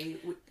divorcee.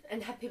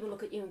 And have people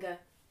look at you and go,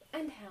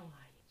 and how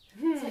are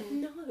you? It's like,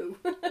 no.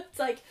 It's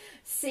like,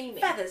 see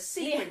me. Feathers,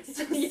 sequins,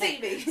 see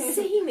me.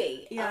 See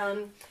me. Yeah.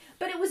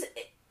 But it was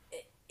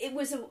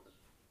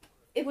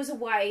a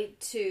way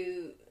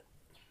to,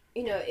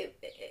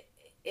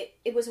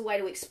 it was a way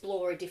to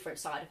explore a different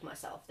side of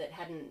myself that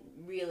hadn't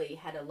really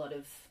had a lot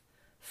of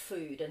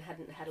food and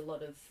hadn't had a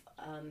lot of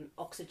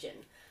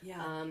oxygen.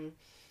 Yeah.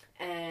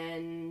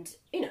 And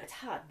it's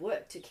hard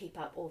work to keep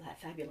up all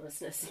that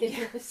fabulousness.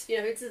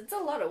 It's a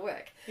lot of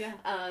work. Yeah.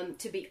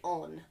 To be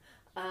on,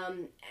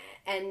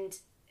 and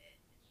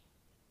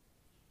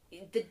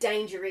the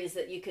danger is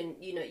that you can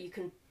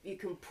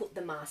put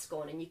the mask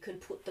on, and you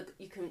can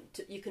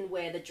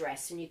wear the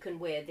dress, and you can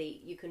wear the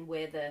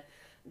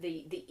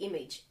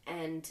image,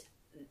 and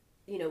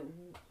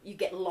you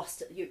get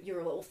lost.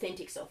 Your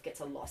authentic self gets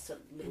lost a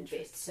little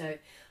bit. So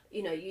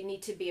you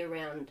need to be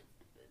around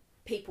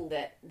people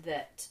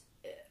that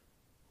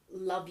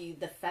love you,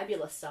 the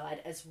fabulous side,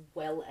 as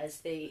well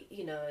as the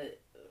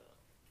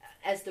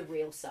as the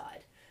real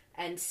side,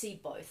 and see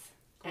both.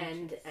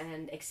 Gorgeous.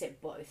 and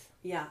accept both.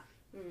 Yeah.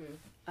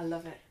 I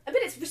love it. But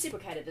it's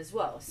reciprocated as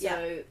well.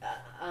 So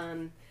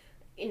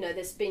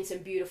there's been some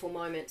beautiful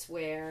moments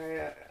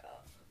where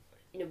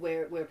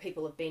where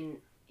people have been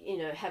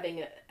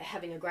having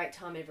a great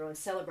time, everyone's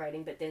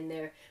celebrating, but then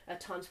there are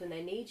times when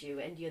they need you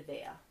and you're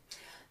there.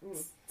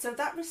 So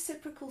that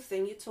reciprocal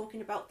thing you're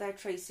talking about there,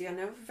 Tracy, I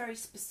know of a very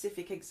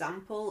specific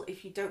example,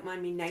 if you don't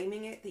mind me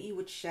naming it, that you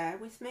would share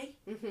with me.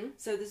 Mm-hmm.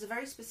 So there's a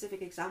very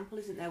specific example,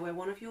 isn't there, where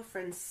one of your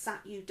friends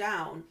sat you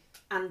down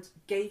and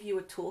gave you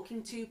a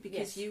talking to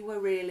because you were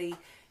really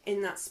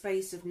in that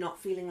space of not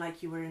feeling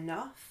like you were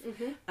enough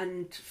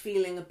and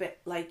feeling a bit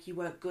like you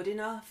weren't good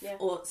enough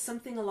or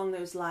something along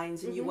those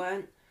lines, and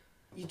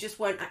you just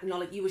weren't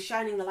acknowledging, you were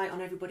shining the light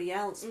on everybody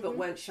else but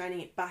weren't shining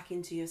it back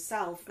into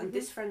yourself, and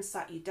this friend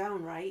sat you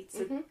down, right?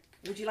 So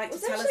would you like to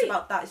tell us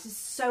about that? This is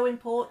so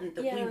important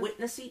that we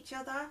witness each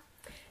other.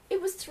 It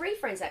was 3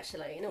 friends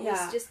actually, and it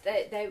was just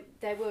that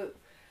they were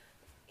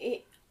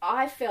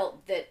I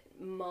felt that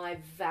my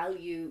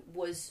value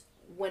was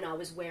when I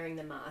was wearing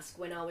the mask,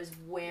 when I was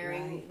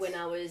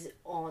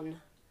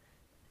on,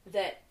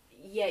 that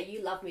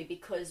you love me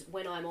because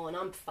when I'm on,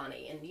 I'm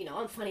funny, and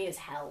I'm funny as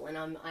hell, and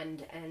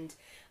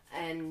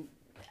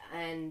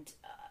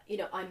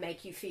I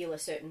make you feel a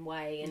certain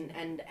way,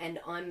 and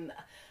I'm,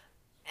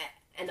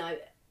 and I,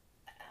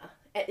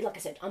 like I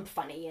said, I'm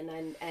funny,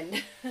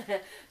 and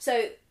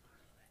so,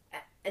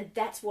 and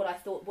that's what I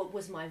thought what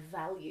was my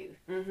value,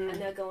 and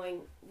they're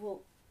going,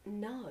 well,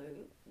 no,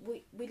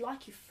 we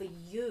like you for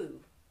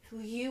you, who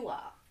you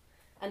are.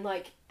 And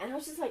I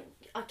was just like,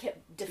 I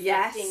kept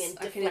deflecting and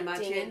deflecting. I can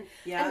imagine.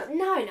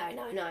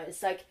 And no.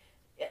 It's like,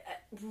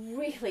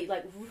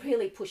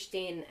 really pushed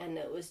in, and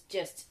it was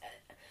just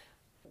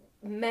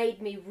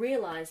made me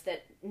realise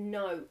that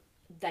no,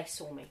 they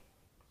saw me.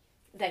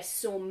 They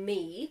saw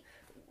me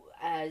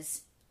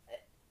as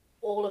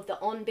all of the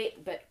on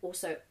bit, but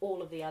also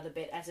all of the other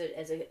bit as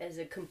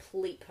a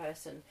complete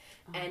person,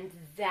 and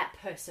that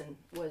person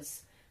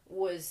was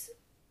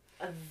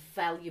a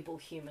valuable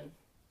human.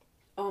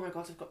 Oh my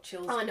God, I've got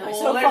chills Oh, no, all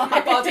so over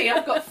my body.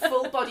 I've got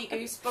full body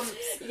goosebumps.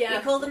 Yeah.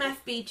 We call them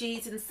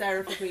FBGs in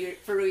Sarah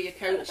Faruya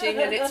coaching,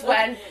 and it's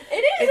when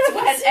It's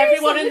when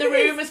everyone in the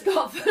room has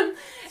got them,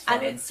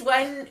 and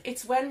fun.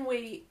 it's when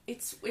we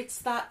it's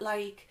that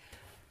like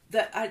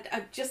that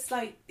I just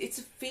like, it's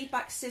a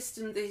feedback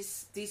system.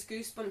 These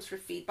goosebumps are a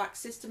feedback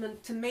system,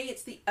 and to me,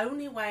 it's the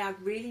only way I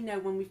really know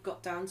when we've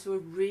got down to a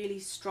really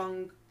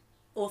strong,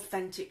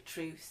 authentic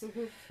truth,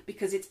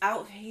 because it's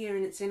out of here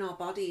and it's in our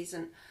bodies,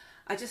 and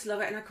I just love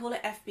it, and I call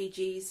it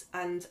FBGs,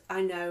 and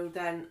I know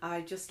then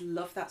I just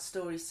love that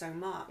story so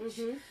much.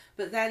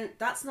 But then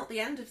that's not the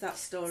end of that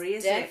story,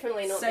 is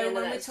Definitely it? not so the end of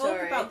when that we talk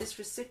story. about this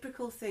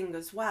reciprocal thing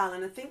as well,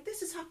 and I think this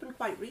has happened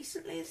quite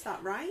recently, is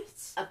that right?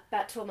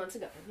 About 12 months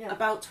ago. Yeah.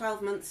 About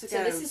 12 months ago.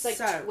 So this is like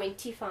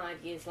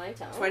 25 years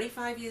later.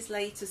 25 years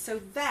later.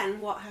 So then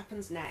what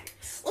happens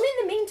next? Well,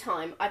 in the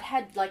meantime, I'd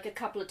had like a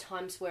couple of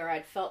times where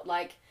I'd felt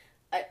like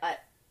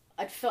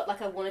I'd felt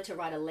like I wanted to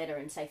write a letter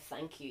and say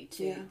thank you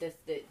to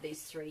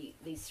these three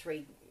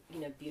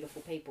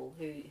beautiful people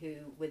who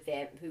were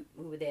there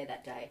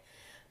that day,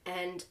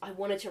 and I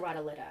wanted to write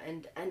a letter,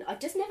 and I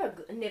just never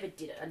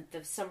did it, and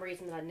for some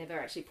reason I never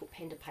actually put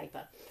pen to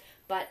paper,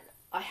 but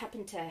I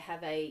happened to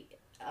have a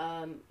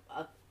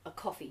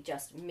coffee,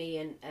 just me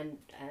and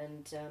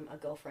a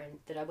girlfriend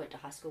that I went to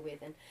high school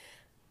with, and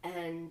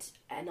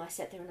I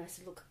sat there and I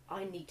said, look,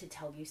 I need to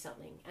tell you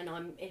something,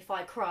 and if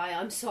I cry,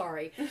 I'm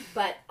sorry,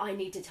 but I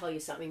need to tell you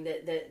something.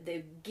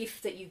 The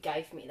gift that you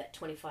gave me that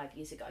 25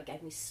 years ago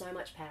gave me so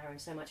much power and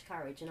so much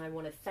courage, and I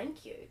want to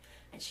thank you.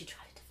 And she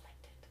tried to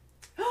deflect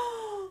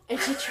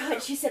it.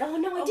 And she said, oh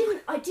no,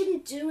 I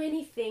didn't do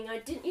anything. I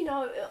didn't,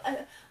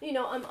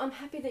 I'm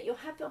happy that you're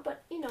happy,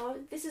 but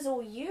this is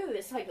all you.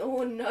 It's like,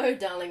 oh no,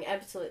 darling,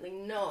 absolutely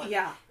not.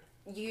 Yeah.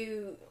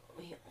 You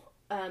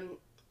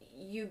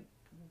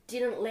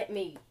didn't let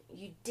me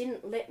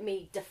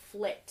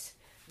deflect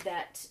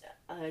that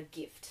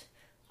gift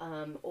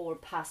or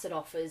pass it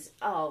off as,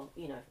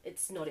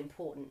 it's not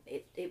important.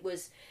 It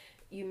was,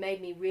 you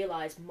made me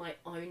realize my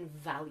own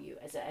value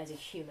as a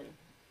human,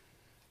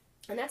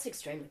 and that's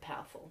extremely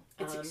powerful.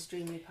 It's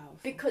extremely powerful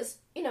because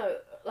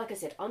like I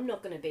said, I'm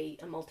not going to be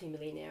a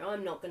multimillionaire.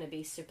 I'm not going to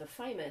be super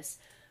famous.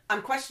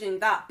 I'm questioning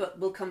that, but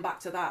we'll come back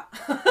to that.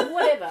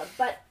 Whatever,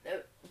 but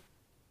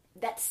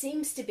that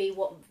seems to be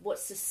what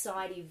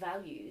society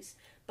values.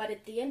 But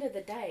at the end of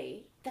the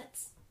day,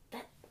 that's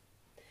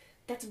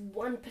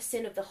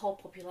 1% of the whole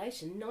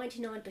population.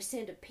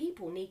 99% of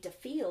people need to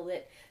feel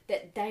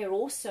that they are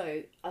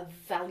also a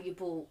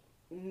valuable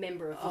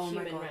member of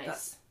the human race.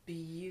 That's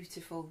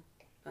beautiful.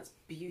 That's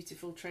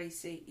beautiful,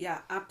 Tracy.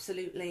 Yeah,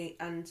 absolutely.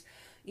 And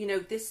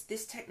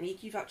this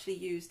technique you've actually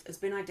used has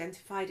been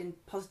identified in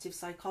positive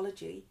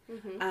psychology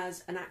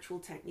as an actual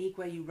technique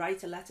where you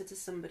write a letter to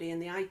somebody,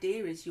 and the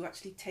idea is you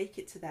actually take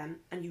it to them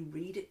and you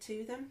read it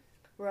to them.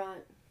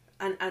 Right.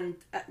 And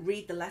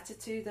read the letter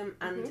to them,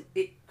 and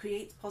it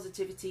creates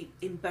positivity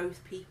in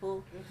both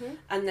people,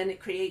 and then it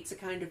creates a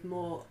kind of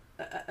more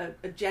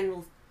a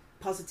general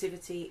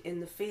positivity in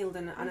the field,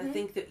 and I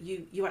think that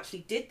you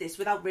actually did this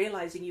without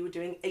realising you were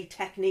doing a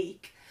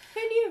technique. Who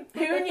knew?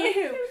 Who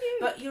knew?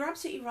 But you're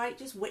absolutely right,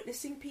 just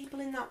witnessing people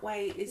in that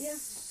way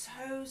is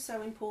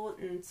so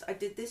important. I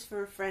did this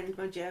for a friend,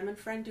 my German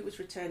friend, who was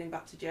returning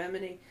back to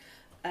Germany,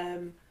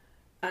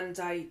 and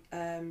I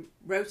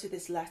wrote her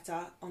this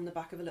letter on the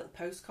back of a little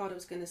postcard I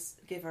was going to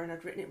give her, and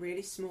I'd written it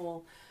really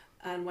small.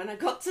 And when I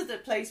got to the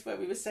place where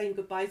we were saying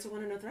goodbye to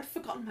one another, I'd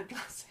forgotten my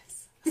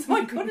glasses. So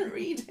I couldn't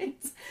read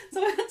it.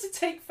 So I had to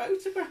take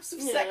photographs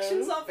of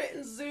sections of it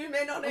and zoom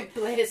in on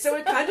it. So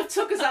it kind of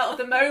took us out of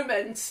the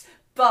moment.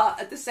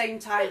 But at the same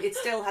time, it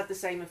still had the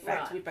same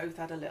effect. Right. We both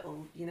had a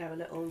little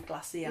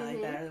glassy eye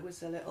there. There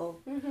was a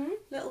little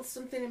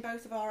something in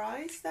both of our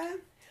eyes there.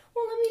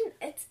 Well, I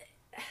mean,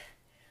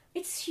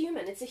 it's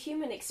human. It's a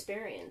human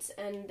experience,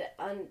 and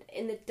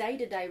in the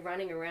day-to-day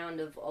running around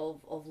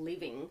of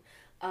living,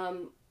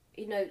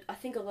 I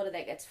think a lot of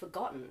that gets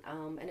forgotten,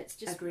 and it's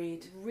just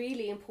Agreed.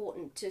 Really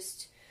important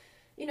just,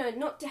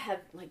 not to have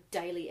like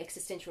daily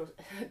existential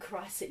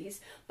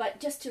crises, but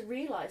just to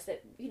realise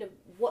that,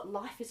 what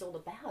life is all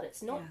about.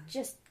 It's not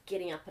just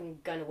getting up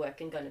and going to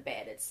work and going to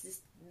bed. It's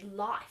just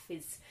life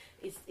is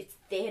it's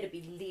there to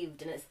be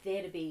lived, and it's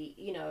there to be,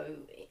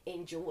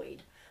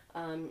 enjoyed.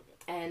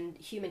 And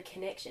human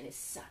connection is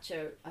such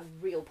a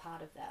real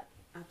part of that.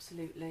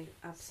 Absolutely.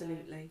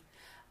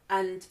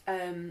 And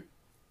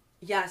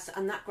yes,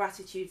 and that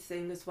gratitude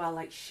thing as well,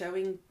 like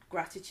showing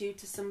gratitude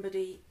to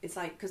somebody, is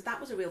like, because that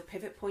was a real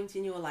pivot point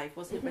in your life,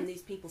 wasn't it, when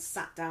these people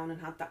sat down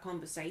and had that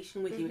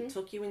conversation with you. It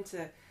took you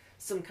into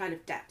some kind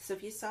of depth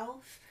of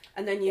yourself,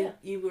 and then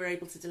you were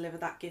able to deliver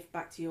that gift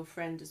back to your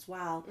friend as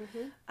well.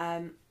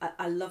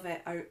 I love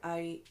it.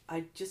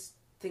 I just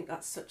think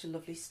that's such a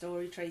lovely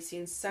story, Tracy,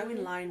 and so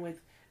in line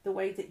with the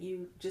way that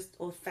you just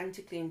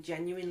authentically and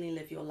genuinely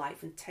live your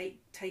life and take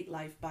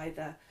life by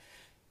the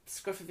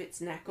scruff of its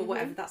neck or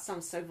whatever. That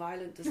sounds so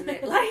violent, doesn't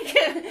it?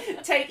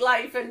 Like take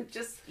life and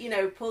just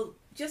pull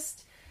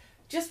just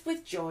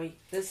with joy.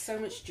 There's so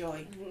much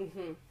joy.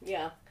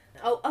 Yeah.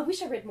 I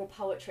wish I read more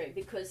poetry,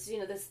 because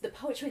the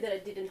poetry that I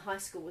did in high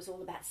school was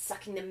all about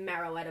sucking the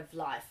marrow out of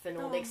life and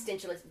all the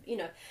existentialism.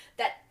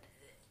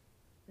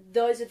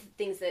 Those are the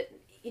things that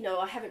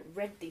I haven't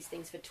read these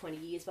things for 20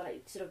 years, but I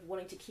sort of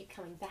wanting to keep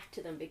coming back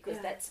to them, because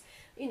that's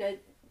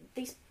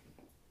these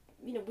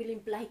William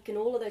Blake and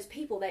all of those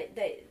people,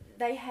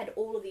 they had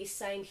all of these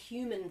same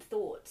human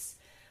thoughts.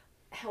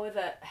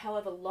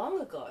 However long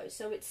ago,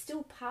 so it's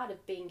still part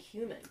of being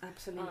human.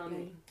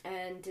 Absolutely.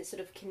 And it sort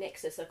of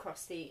connects us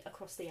across the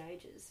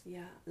ages.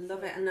 Yeah,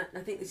 love it. And I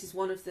think this is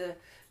one of the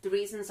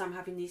reasons I'm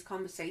having these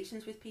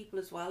conversations with people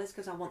as well, is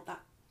because I want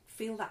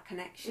feel that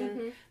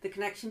connection, the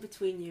connection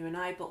between you and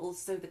I, but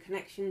also the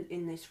connection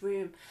in this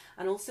room,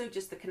 and also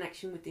just the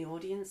connection with the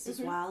audience as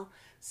well.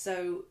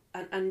 So,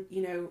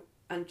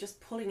 and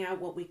just pulling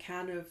out what we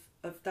can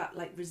of that,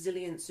 like,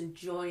 resilience and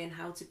joy, and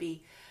how to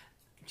be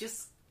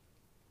just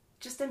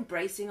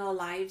embracing our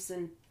lives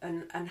and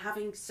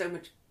having so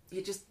much,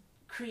 you're just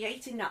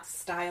creating that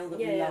style that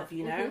we love,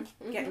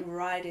 getting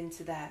right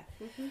into there.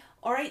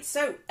 All right,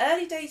 so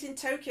early days in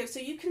Tokyo, so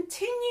you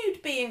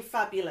continued being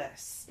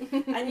fabulous,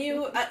 and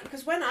you,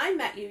 because when I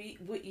met you,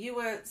 you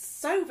were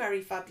so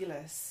very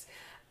fabulous.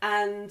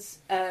 And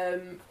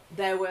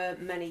there were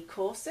many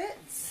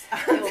corsets.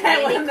 There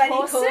were many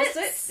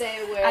corsets.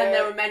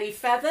 There were many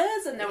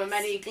feathers, and there were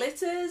many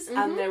glitters,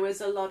 and there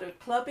was a lot of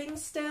clubbing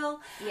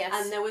still. Yes.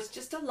 And there was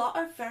just a lot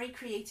of very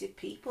creative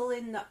people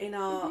in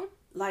our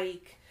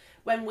like.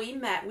 When we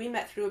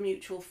met through a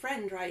mutual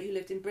friend, right, who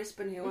lived in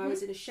Brisbane, who I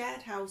was in a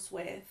shared house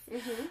with,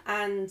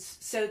 and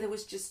so there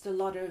was just a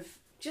lot of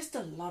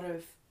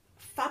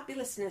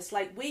fabulousness.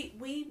 Like we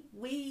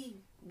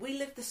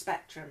lived the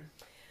spectrum.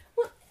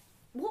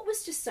 What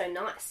was just so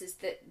nice is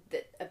that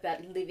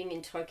about living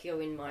in Tokyo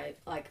in my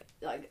like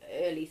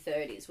early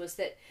 30s was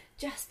that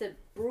just the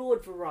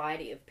broad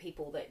variety of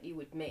people that you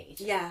would meet.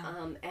 Yeah.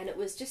 And it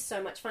was just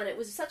so much fun. It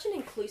was such an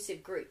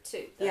inclusive group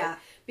too. Yeah.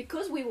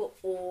 Because we were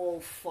all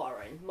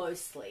foreign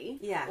mostly.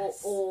 Yes. Or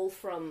all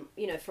from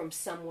from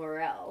somewhere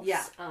else.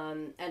 Yeah.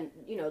 And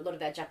a lot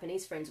of our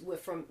Japanese friends were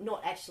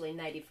not actually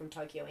native from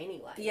Tokyo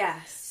anyway.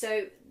 Yes.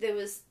 So there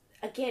was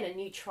again a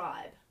new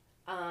tribe.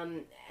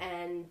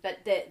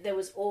 But there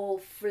was all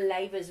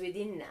flavors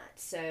within that.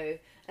 So,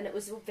 and it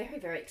was all very,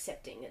 very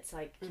accepting. It's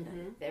like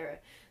there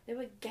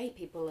were gay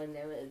people, and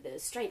there were the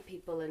straight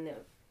people, and there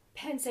were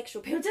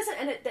pansexual people.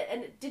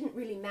 It didn't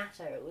really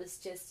matter. It was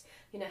just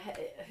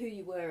who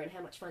you were and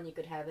how much fun you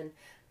could have, and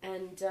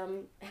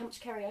how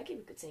much karaoke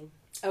we could sing.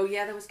 Oh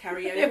yeah, there was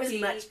karaoke. There was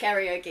much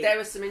karaoke. There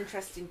was some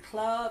interesting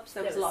clubs.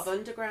 There was a lot of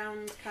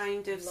underground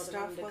kind of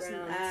stuff,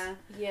 wasn't there?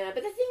 Yeah,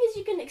 but the thing is,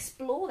 you can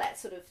explore that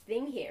sort of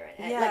thing here,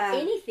 like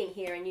anything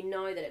here, and you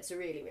know that it's a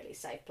really, really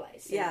safe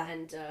place.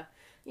 And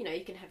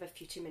you can have a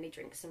few too many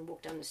drinks and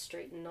walk down the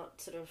street and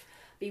not sort of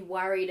be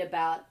worried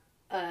about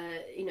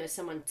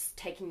someone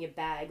taking your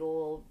bag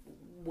or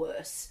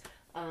worse.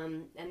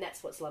 And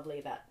that's what's lovely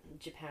about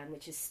Japan,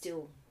 which is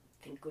still,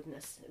 thank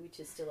goodness, which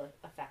is still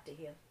a factor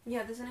here.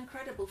 Yeah, there's an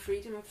incredible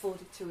freedom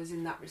afforded to us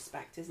in that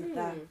respect, isn't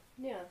there?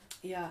 Yeah.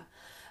 Yeah.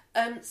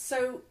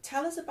 So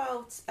tell us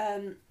about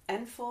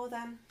N4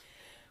 then.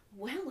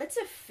 Well, it's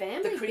a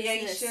family The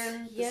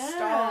creation, business. the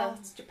start,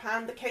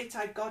 Japan, the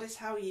Keitai goddess,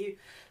 how you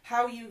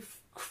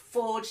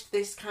forged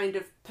this kind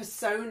of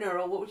persona,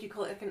 or what would you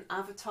call it, like an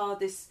avatar,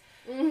 this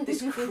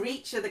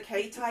creature, the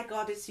Keitai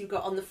goddess, you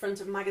got on the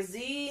front of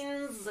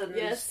magazines, and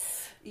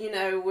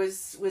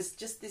was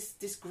just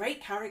this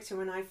great character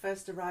when I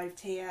first arrived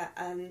here.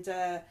 And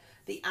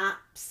the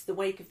apps, the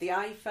wake of the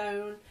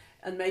iPhone,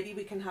 and maybe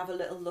we can have a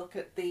little look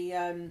at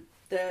the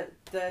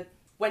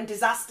when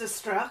disaster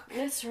struck.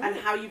 That's right. And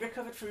how you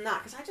recovered from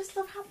that, because I just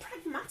love how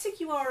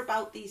pragmatic you are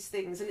about these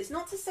things. And it's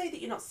not to say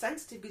that you're not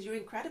sensitive, because you're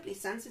incredibly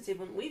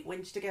sensitive, and we've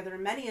whinged together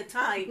many a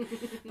time.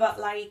 But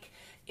like,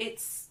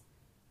 it's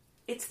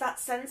that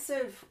sense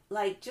of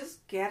like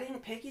just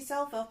pick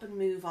yourself up and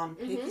move on,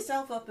 pick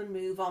yourself up and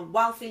move on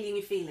while feeling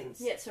your feelings.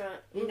 Yeah, that's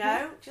right. You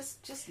know,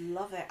 just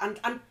love it.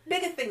 And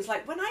bigger things,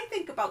 like when I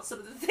think about some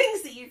of the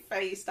things that you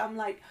faced, I'm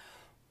like,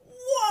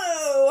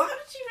 whoa, how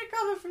did you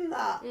recover from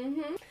that?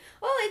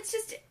 Well, it's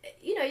just,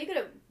 you got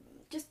to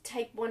just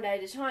take one day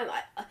at a time.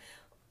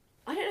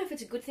 I don't know if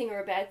it's a good thing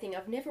or a bad thing.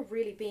 I've never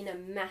really been a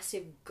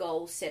massive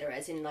goal setter,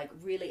 as in like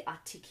really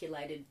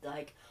articulated,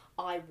 like,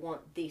 I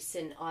want this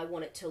and I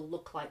want it to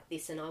look like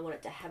this and I want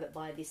it to have it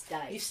by this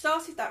day. You've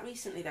started that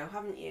recently though,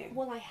 haven't you?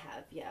 Well, I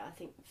have, yeah. I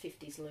think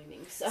 50's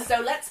looming.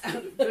 So let's...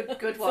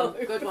 good one.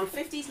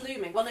 50's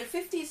looming. Well, no,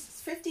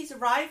 50's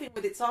arriving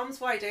with its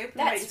arms wide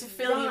open, waiting to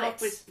fill you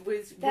up with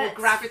more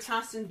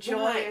gravitas and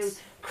joy and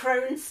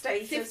crone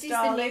status, 50's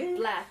darling. the new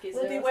black, is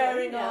We'll it? be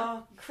wearing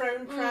our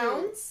crone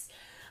crowns.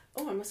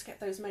 Oh, I must get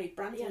those made,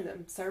 branding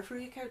them. Sarah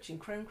Ferrugia Coaching,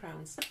 crone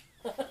crowns.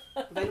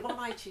 Available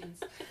on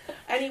iTunes.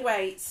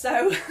 Anyway,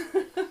 so...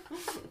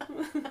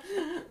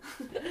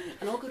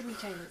 and all good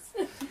retailers.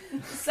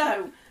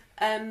 So,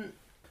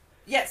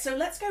 so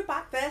let's go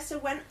back there. So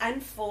when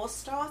N4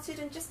 started,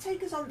 and just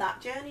take us on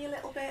that journey a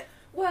little bit.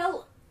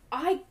 Well,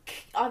 I've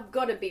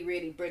got to be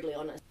really brutally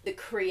honest. The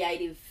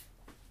creative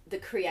the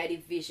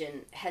creative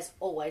vision has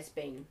always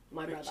been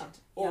my Richard. brother,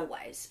 Yeah.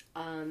 always.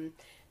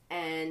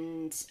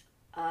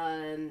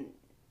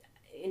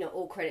 You know,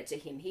 all credit to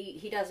him.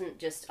 He doesn't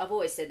just, I've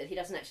always said that he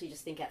doesn't actually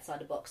just think outside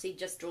the box. He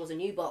just draws a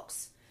new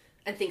box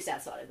and thinks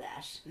outside of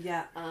that.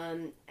 Yeah.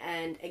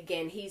 And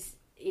again, he's,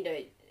 you know,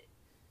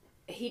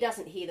 he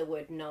doesn't hear the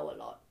word no a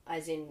lot,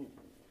 as in,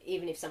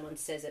 even if someone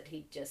says it,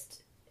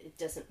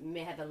 it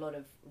may have a lot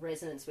of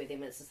resonance with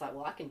him. It's just like,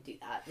 well, I can do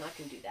that, and I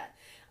can do that.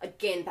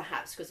 Again,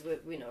 perhaps because we're,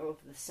 you know, all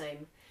the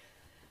same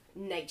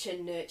nature,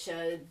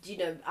 nurture, you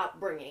know,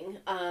 upbringing.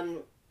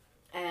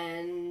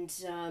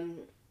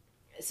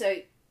 So,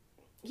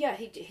 yeah,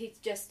 he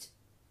just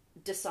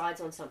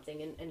decides on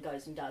something and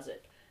goes and does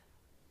it.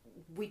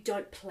 We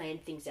don't plan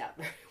things out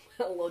very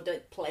well, or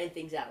don't plan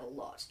things out a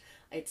lot.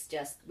 It's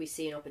just we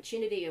see an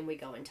opportunity and we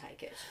go and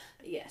take it.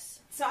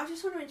 Yes. So I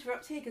just want to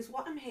interrupt here, because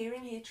what I'm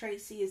hearing here,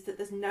 Tracy, is that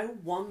there's no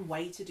one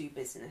way to do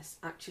business,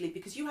 actually,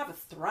 because you have a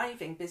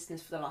thriving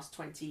business for the last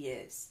 20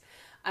 years.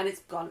 And it's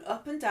gone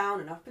up and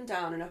down and up and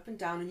down and up and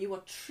down. And you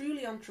are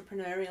truly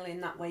entrepreneurial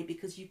in that way,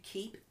 because you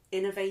keep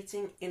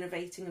innovating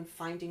and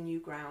finding new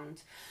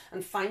ground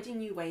and finding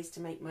new ways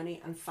to make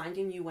money and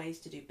finding new ways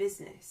to do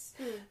business.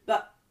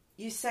 But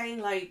you're saying,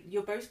 like,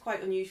 you're both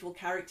quite unusual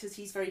characters.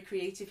 He's very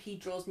creative. He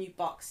draws new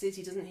boxes.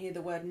 He doesn't hear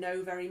the word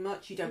no very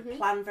much. You don't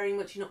plan very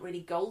much. You're not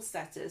really goal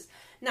setters.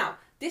 Now,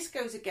 this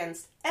goes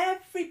against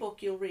every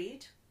book you'll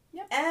read,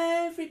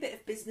 every bit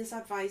of business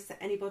advice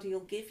that anybody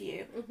will give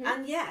you.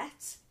 And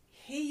yet,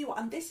 here you are.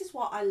 And this is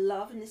what I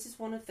love, and this is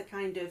one of the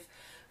kind of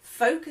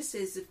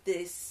focuses of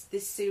this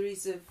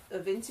series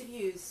of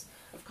interviews,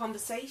 of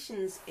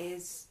conversations,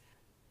 is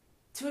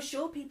to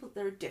assure people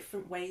there are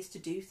different ways to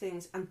do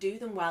things, and do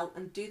them well,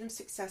 and do them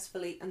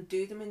successfully, and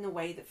do them in the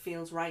way that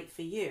feels right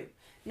for you.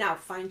 Now,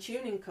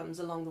 fine-tuning comes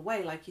along the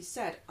way, like you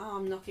said.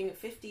 I'm knocking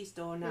at 50's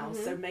door now,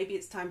 so maybe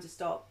it's time to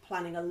start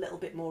planning a little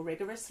bit more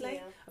rigorously.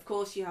 Yeah. Of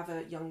course, you have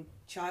a young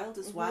child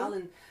as well,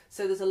 and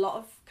so there's a lot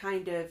of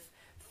kind of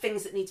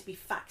things that need to be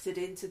factored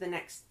into the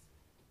next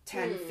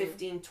 10,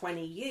 15,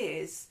 20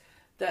 years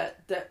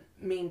that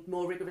mean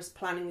more rigorous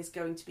planning is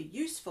going to be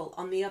useful.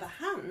 On the other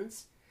hand,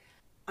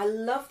 I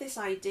love this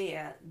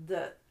idea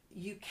that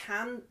you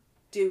can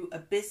do a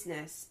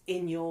business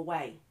in your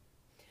way.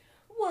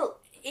 Well,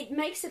 it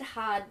makes it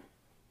hard.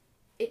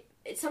 It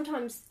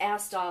sometimes our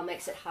style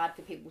makes it hard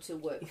for people to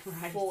work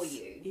for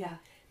you. Yeah.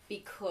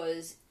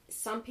 Because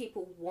some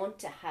people want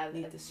to have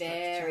a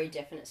very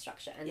definite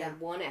structure, and they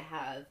want to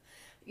have,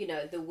 you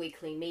know, the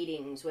weekly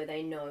meetings where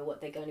they know what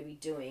they're going to be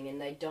doing,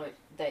 and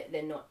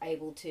they're not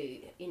able to,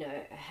 you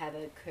know, have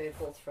a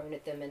curveball thrown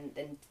at them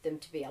and them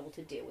to be able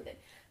to deal with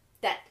it.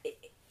 That,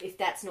 if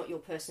that's not your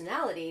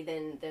personality,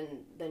 then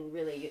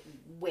really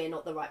we're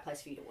not the right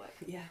place for you to work.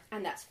 Yeah.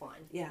 And that's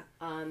fine. Yeah.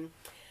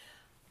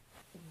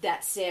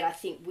 That said, I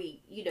think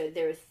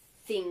there are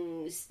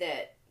things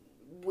that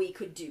we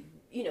could do,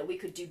 you know, we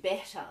could do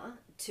better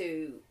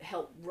to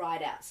help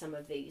ride out some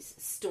of these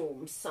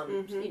storms,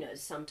 you know,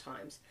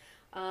 sometimes.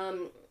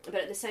 But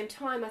at the same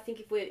time, I think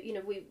if we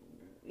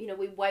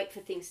wait for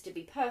things to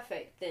be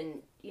perfect,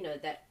 then, you know,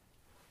 that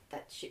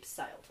ship's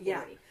sailed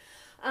already.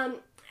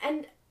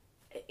 And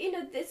you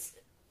know,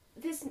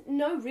 there's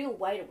no real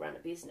way to run a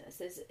business.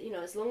 There's, you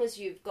know, as long as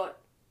you've got,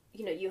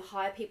 you know, you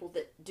hire people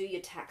that do your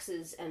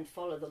taxes and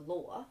follow the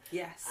law.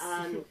 Yes.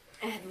 And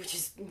which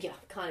is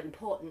kind of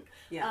important.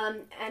 Yeah.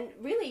 And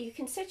really, you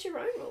can set your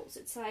own rules.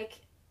 It's like,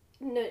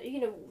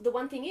 you know, the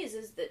one thing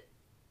is that,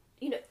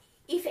 you know,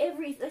 if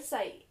let's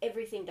say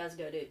everything does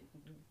go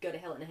to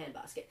hell in a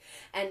handbasket,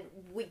 and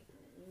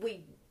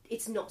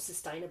it's not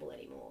sustainable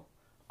anymore.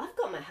 I've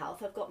got my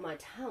health, I've got my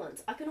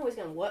talents, I can always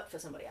go and work for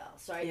somebody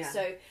else, right? Yeah.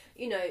 So,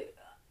 you know,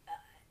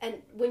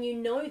 and when you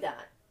know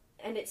that,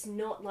 and it's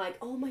not like,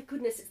 oh my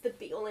goodness, it's the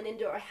be all and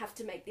end all, I have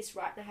to make this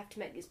right and I have to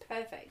make this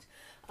perfect,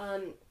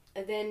 then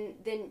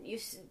you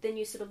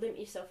sort of limit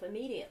yourself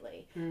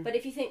immediately. But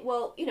if you think,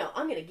 well, you know,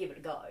 I'm going to give it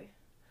a go,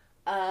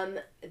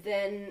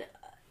 then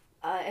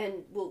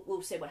and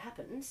we'll see what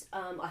happens.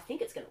 I think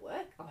it's going to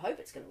work. I hope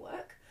it's going to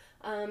work.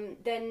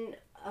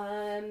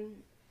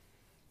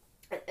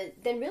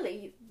 Then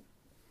really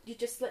you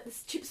just let the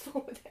chips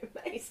fall where they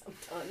may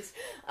sometimes,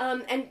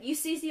 and you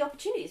seize the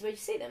opportunities where you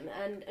see them,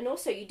 and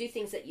also you do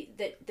things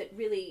that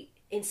really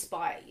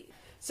inspire you.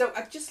 So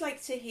I'd just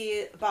like to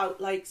hear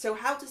about, like, so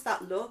how does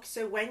that look?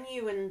 So when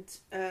you and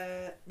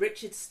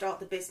Richard start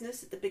the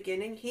business at the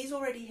beginning, he's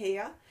already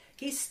here.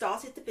 He's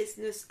started the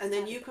business, and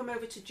then you come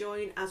over to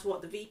join as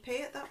what, the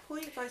VP at that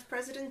point, vice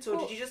president, or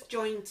did you just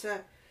join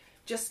to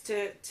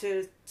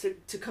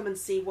come and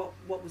see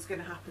what was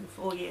going to happen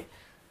for you?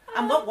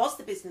 And what was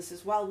the business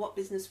as well? What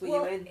business were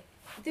you in?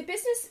 The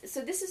business,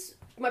 so this is,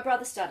 my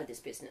brother started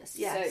this business.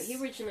 Yes. So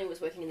he originally was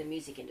working in the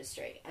music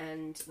industry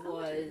and he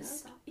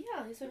was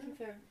working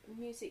for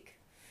music.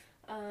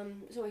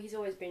 So he's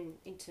always been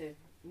into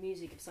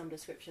music of some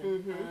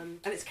description.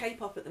 And it's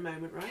K-pop at the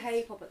moment, right?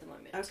 K-pop at the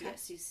moment, okay.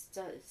 Yes. He's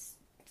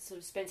sort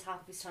of spends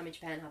half of his time in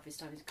Japan, half of his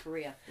time in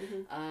Korea,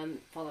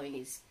 following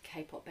his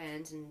K-pop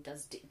bands and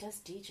does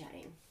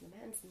DJing. The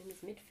man's in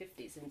his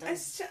mid-50s and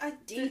does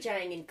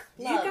DJing in clubs.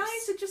 You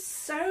guys are just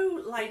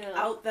so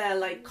out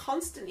there,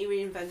 constantly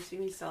reinventing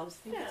yourselves.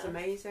 I think it's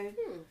amazing.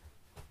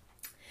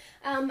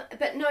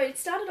 But no, it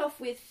started off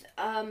with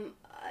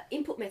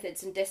input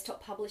methods and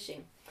desktop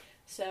publishing.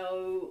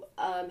 So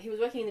he was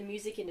working in the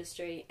music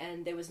industry,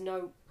 and there was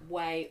no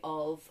way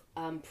of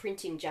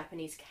printing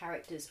Japanese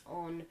characters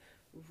on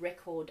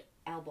record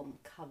album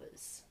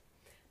covers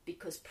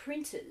because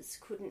printers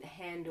couldn't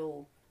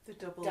handle the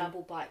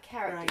double byte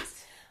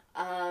characters.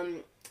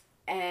 Right.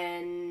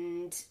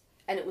 And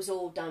it was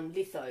all done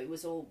litho. It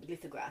was all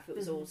lithograph. It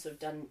was all sort of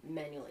done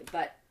manually.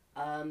 But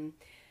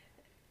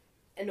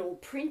and all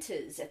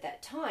printers at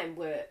that time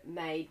were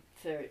made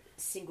for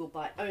single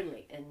byte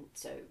only, and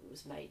so it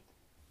was made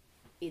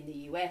in the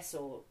US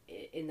or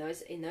in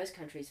those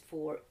countries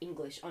for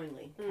English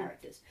only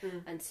characters,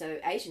 and so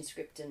Asian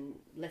script and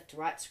left to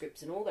right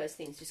scripts and all those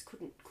things just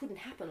couldn't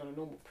happen on a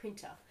normal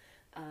printer,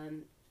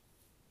 and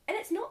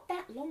it's not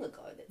that long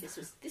ago that this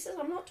is.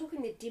 I'm not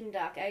talking the dim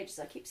dark ages.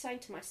 I keep saying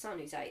to my son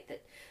who's 8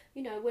 that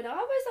when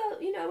I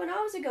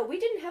was a girl,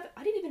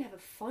 I didn't even have a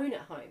phone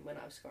at home when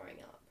I was growing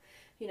up.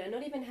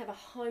 Not even have a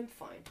home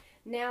phone.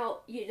 Now,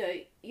 you're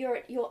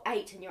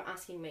 8 and you're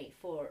asking me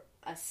for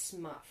a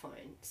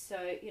smartphone.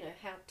 So,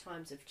 how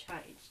times have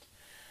changed.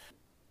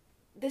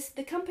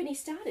 The company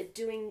started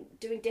doing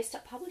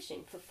desktop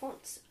publishing for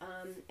fonts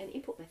and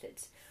input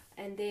methods.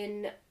 And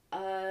then,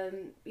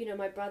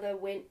 my brother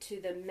went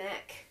to the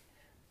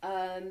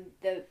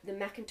the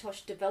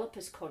Macintosh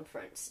Developers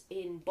Conference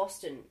in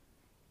Boston.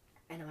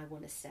 And I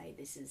want to say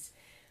this is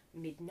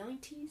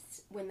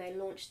mid-90s when they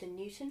launched the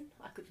Newton.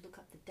 I could look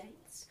up the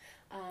dates.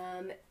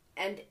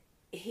 And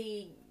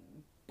he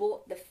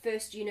bought the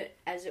first unit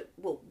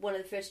one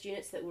of the first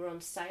units that were on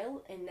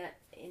sale in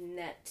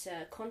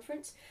that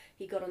conference.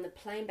 He got on the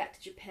plane back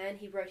to Japan.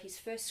 He wrote his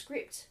first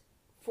script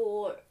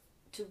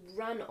to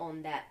run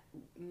on that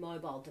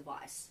mobile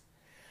device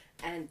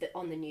and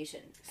on the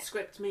Newton.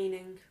 Script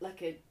meaning?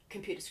 Like a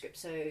computer script.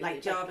 So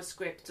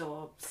JavaScript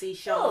or C#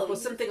 or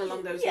something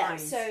along those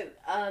lines. So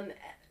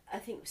I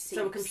think C++.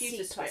 So a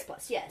computer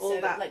script. Yeah, all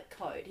so that, like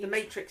code. The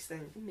Matrix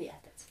thing. Yeah,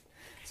 that's it.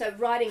 So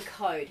writing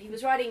code. He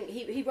was writing.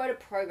 He wrote a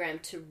program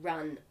to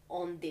run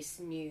on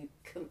this new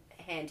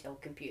handheld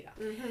computer,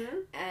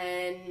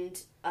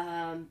 and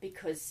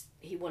because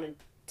he wanted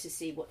to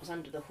see what was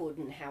under the hood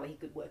and how he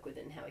could work with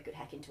it and how he could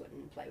hack into it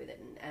and play with it,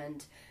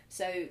 and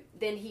so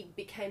then he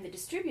became the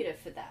distributor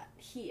for that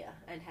here,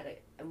 and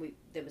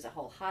there was a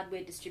whole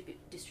hardware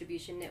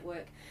distribution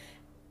network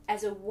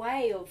as a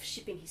way of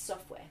shipping his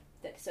software.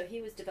 So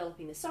he was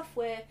developing the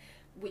software,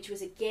 which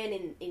was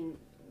again in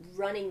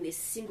running this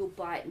single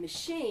byte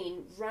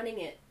machine, running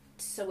it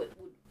so it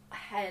would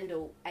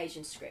handle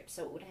Asian scripts,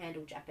 so it would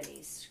handle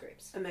Japanese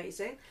scripts.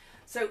 Amazing.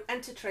 So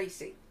enter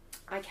Tracy.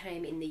 I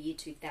came in the year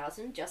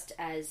 2000, just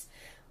as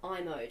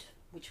iMode,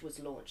 which was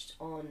launched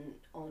on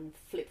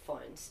flip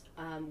phones,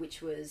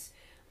 which was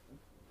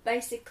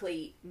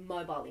basically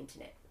mobile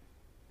internet.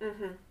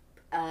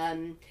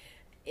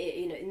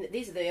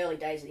 These are the early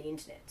days of the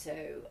internet,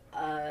 so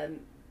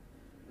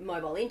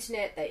mobile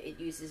internet, it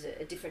uses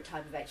a different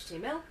type of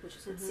HTML, which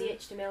is called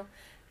CHTML,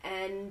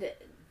 and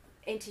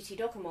NTT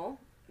Docomo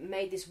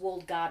made this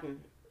walled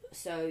garden,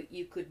 so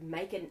you could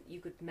make a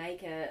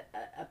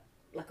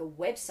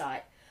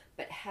website,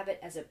 but have it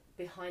as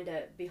behind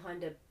a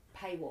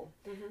paywall,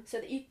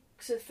 so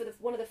that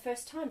one of the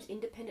first times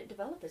independent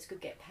developers could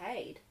get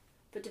paid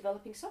for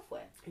developing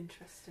software.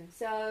 Interesting.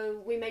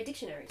 So we made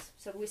dictionaries.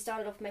 So we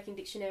started off making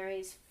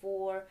dictionaries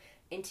for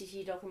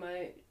NTT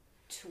Docomo.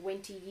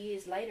 20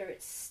 years later,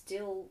 it's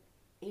still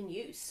in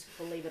use,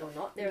 believe it or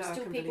not. There are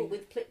still people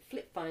with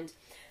flip phones,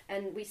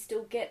 and we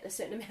still get a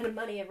certain amount of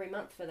money every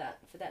month for that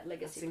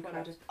legacy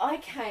product. I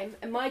came,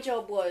 and my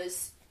job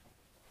was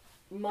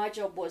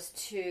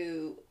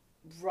to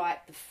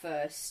write the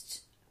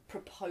first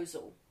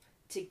proposal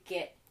to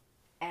get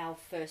our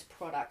first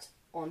product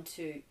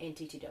onto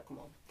NTT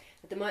Docomo.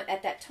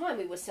 At that time,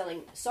 we were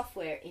selling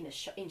software in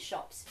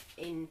shops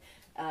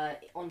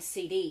on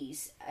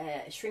CDs,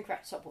 shrink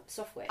wrap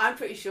software. I'm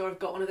pretty sure I've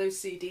got one of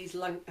those CDs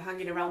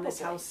hanging around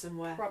this house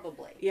somewhere.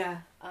 Probably.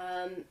 Yeah.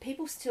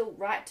 People still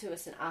write to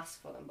us and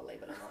ask for them,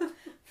 believe it or not.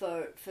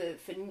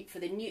 for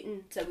the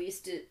Newton, so we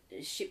used to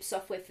ship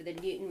software for the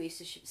Newton. We used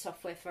to ship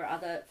software for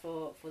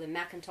the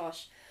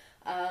Macintosh,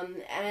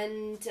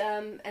 and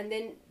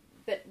then,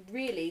 but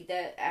really,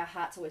 our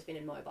heart's always been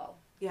in mobile.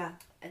 Yeah.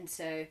 And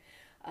so,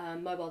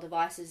 mobile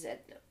devices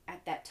at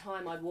that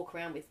time, I'd walk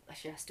around with,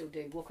 actually I still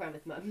do,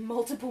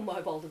 multiple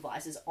mobile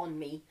devices on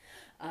me.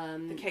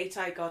 The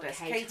Keitai Goddess.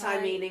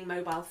 Keitai meaning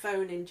mobile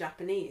phone in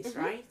Japanese,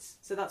 right?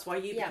 So that's why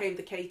you became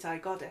the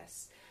Keitai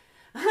Goddess.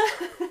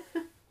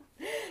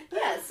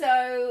 Yeah,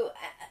 so,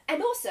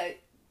 and also,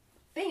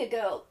 being a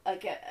girl,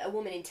 like a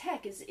woman in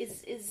tech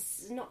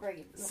is not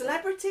very...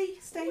 Celebrity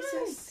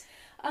status?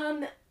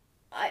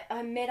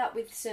 I met up with some